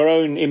interpreted, but your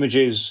own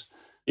images,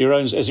 your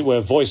own, as it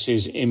were,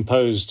 voices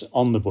imposed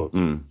on the book.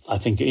 I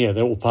think, they're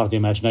all part of the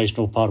imagination,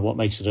 all part of what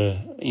makes it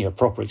a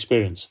proper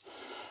experience.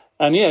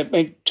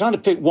 And trying to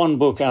pick one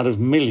book out of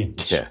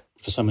millions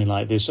for something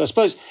like this,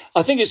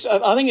 I think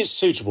it's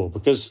suitable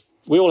because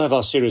we all have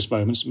our serious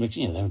moments.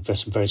 There are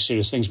some very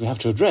serious things we have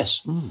to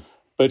address.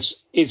 But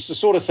it's the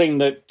sort of thing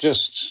that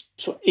just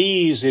sort of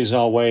eases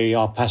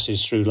our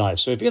passage through life.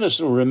 So if you're going to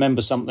sort of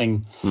remember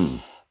something,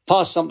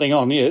 pass something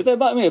on,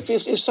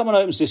 if someone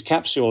opens this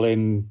capsule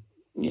in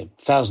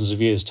thousands of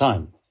years'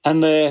 time,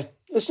 and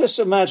let's just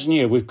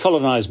imagine, we've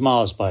colonised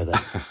Mars by then.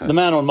 The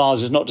man on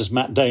Mars is not just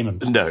Matt Damon.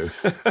 No.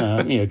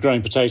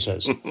 Growing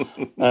potatoes.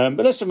 But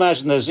let's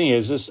imagine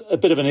there's a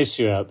bit of an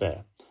issue out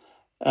there.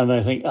 And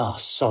they think,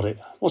 sod it.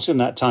 What's in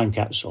that time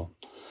capsule?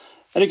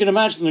 And you can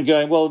imagine them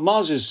going, well,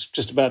 Mars is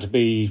just about to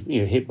be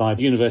hit by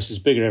the universe's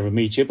bigger ever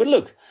meteor. But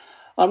look,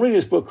 I'm reading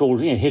this book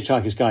called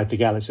Hitchhiker's Guide to the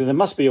Galaxy. There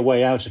must be a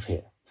way out of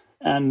here.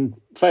 And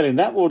failing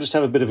that, we'll just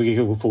have a bit of a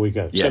giggle before we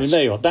go. Yes. So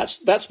there you are.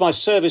 That's my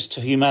service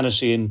to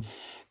humanity in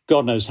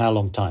God knows how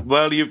long time.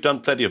 Well, you've done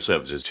plenty of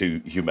services to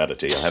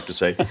humanity, I have to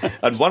say.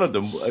 And one of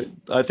them,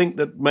 I think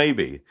that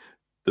maybe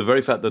the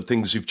very fact that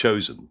things you've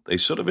chosen, they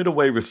sort of in a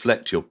way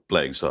reflect your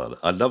playing style.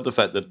 I love the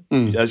fact that,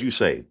 as you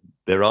say,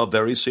 there are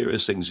very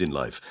serious things in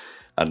life.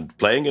 And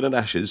playing in an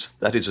Ashes,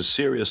 that is a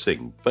serious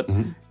thing, but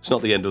it's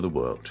not the end of the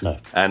world. No.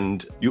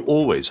 And you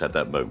always had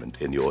that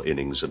moment in your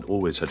innings and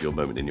always had your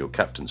moment in your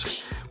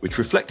captaincy, which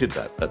reflected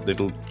that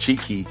little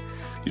cheeky,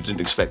 you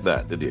didn't expect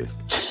that, did you?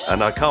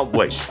 And I can't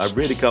wait, I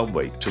really can't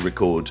wait to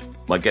record.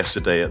 My guest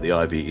today at the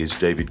Ivy is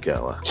David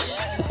Gower.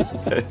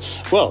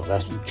 Well,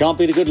 that can't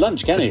beat a good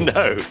lunch, can you?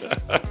 No.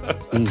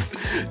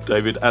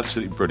 David,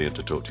 absolutely brilliant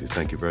to talk to you.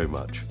 Thank you very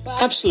much.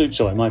 Absolute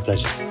joy, my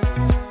pleasure.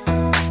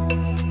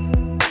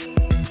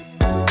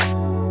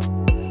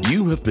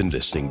 You have been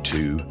listening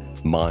to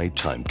My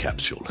Time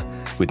Capsule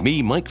with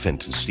me, Mike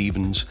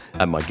Fenton-Stevens,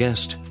 and my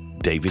guest,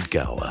 David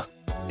Gower.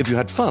 If you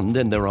had fun,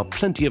 then there are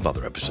plenty of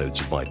other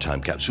episodes of My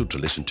Time Capsule to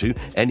listen to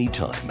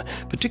anytime,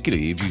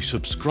 particularly if you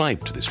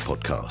subscribe to this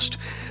podcast.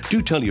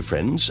 Do tell your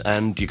friends,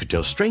 and you could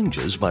tell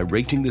strangers by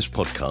rating this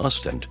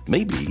podcast and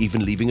maybe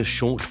even leaving a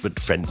short but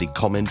friendly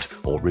comment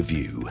or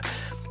review.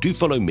 Do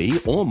follow me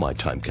or My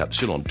Time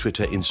Capsule on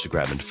Twitter,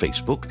 Instagram and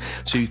Facebook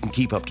so you can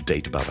keep up to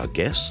date about our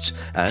guests,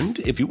 and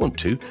if you want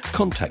to,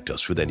 contact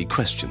us with any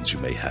questions you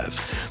may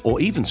have, or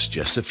even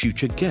suggest a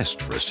future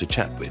guest for us to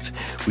chat with.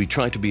 We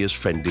try to be as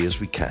friendly as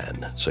we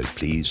can, so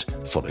please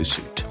follow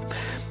suit.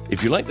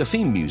 If you like the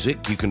theme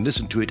music, you can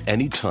listen to it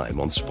any time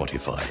on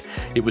Spotify.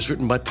 It was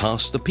written by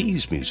Pass the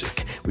Peas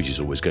Music, which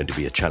is always going to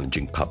be a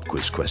challenging pub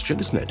quiz question,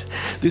 isn't it?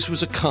 This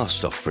was a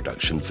cast-off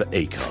production for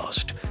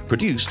Acast,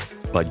 produced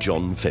by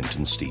John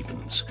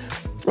Fenton-Stevens.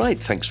 Right,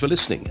 thanks for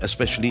listening,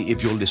 especially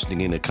if you're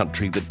listening in a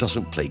country that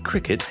doesn't play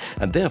cricket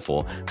and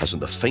therefore hasn't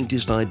the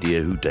faintest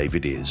idea who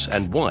David is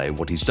and why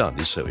what he's done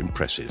is so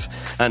impressive,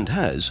 and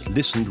has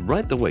listened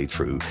right the way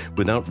through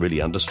without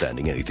really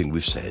understanding anything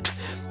we've said.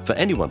 For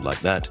anyone like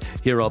that,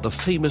 here are the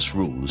famous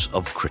rules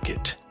of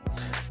cricket.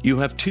 You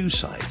have two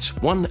sides,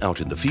 one out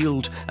in the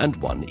field and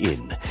one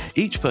in.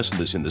 Each person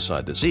that's in the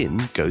side that's in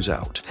goes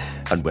out,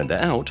 and when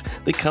they're out,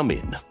 they come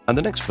in, and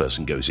the next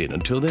person goes in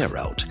until they're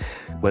out.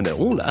 When they're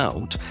all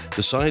out,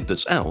 the side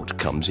that's out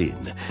comes in,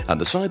 and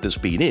the side that's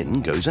been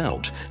in goes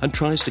out and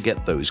tries to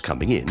get those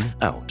coming in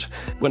out.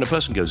 When a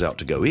person goes out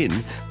to go in,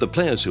 the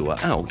players who are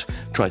out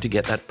try to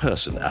get that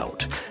person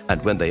out,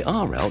 and when they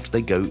are out,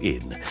 they go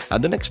in,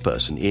 and the next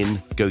person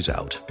in goes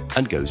out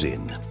and goes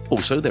in.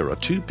 Also, there are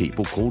two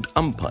people called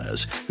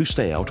umpires who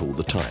stay out all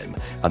the time,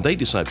 and they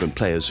decide when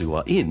players who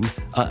are in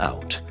are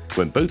out.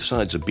 When both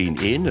sides have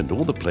been in and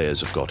all the players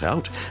have got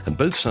out, and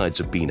both sides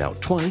have been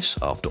out twice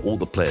after all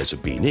the players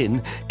have been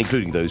in,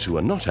 including those who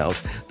are not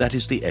out, that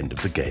is the end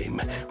of the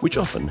game, which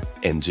often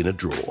ends in a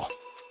draw.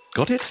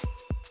 Got it?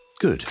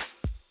 Good.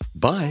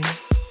 Bye.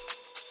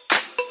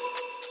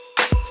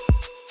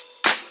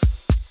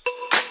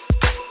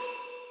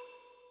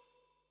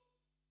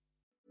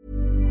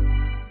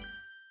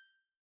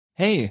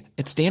 Hey,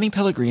 it's Danny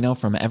Pellegrino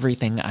from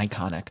Everything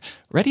Iconic.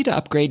 Ready to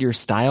upgrade your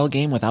style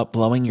game without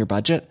blowing your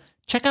budget?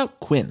 Check out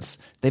Quince.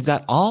 They've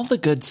got all the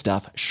good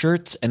stuff,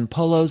 shirts and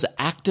polos,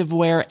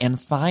 activewear, and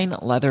fine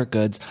leather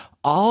goods,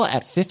 all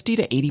at 50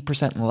 to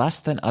 80% less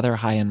than other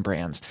high-end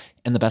brands.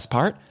 And the best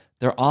part?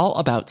 They're all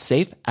about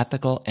safe,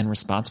 ethical, and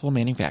responsible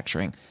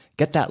manufacturing.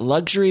 Get that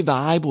luxury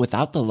vibe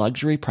without the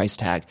luxury price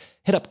tag.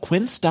 Hit up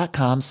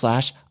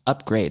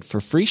quince.com/upgrade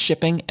for free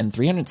shipping and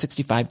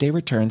 365-day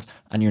returns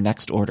on your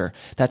next order.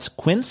 That's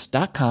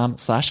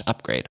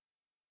quince.com/upgrade.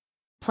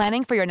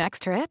 Planning for your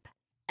next trip?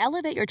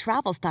 Elevate your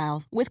travel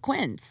style with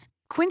Quince.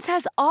 Quince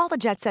has all the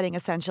jet-setting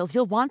essentials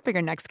you'll want for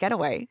your next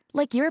getaway,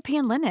 like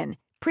European linen,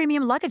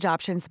 premium luggage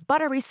options,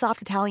 buttery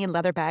soft Italian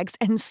leather bags,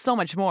 and so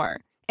much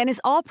more. And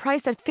is all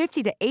priced at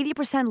 50 to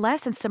 80%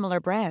 less than similar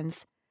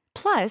brands.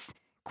 Plus,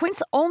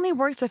 Quince only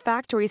works with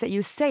factories that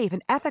use safe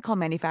and ethical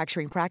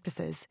manufacturing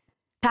practices.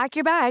 Pack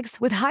your bags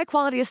with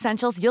high-quality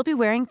essentials you'll be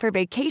wearing for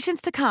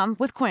vacations to come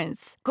with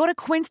Quince. Go to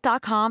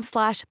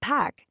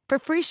quince.com/pack for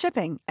free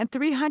shipping and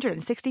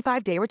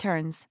 365-day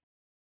returns.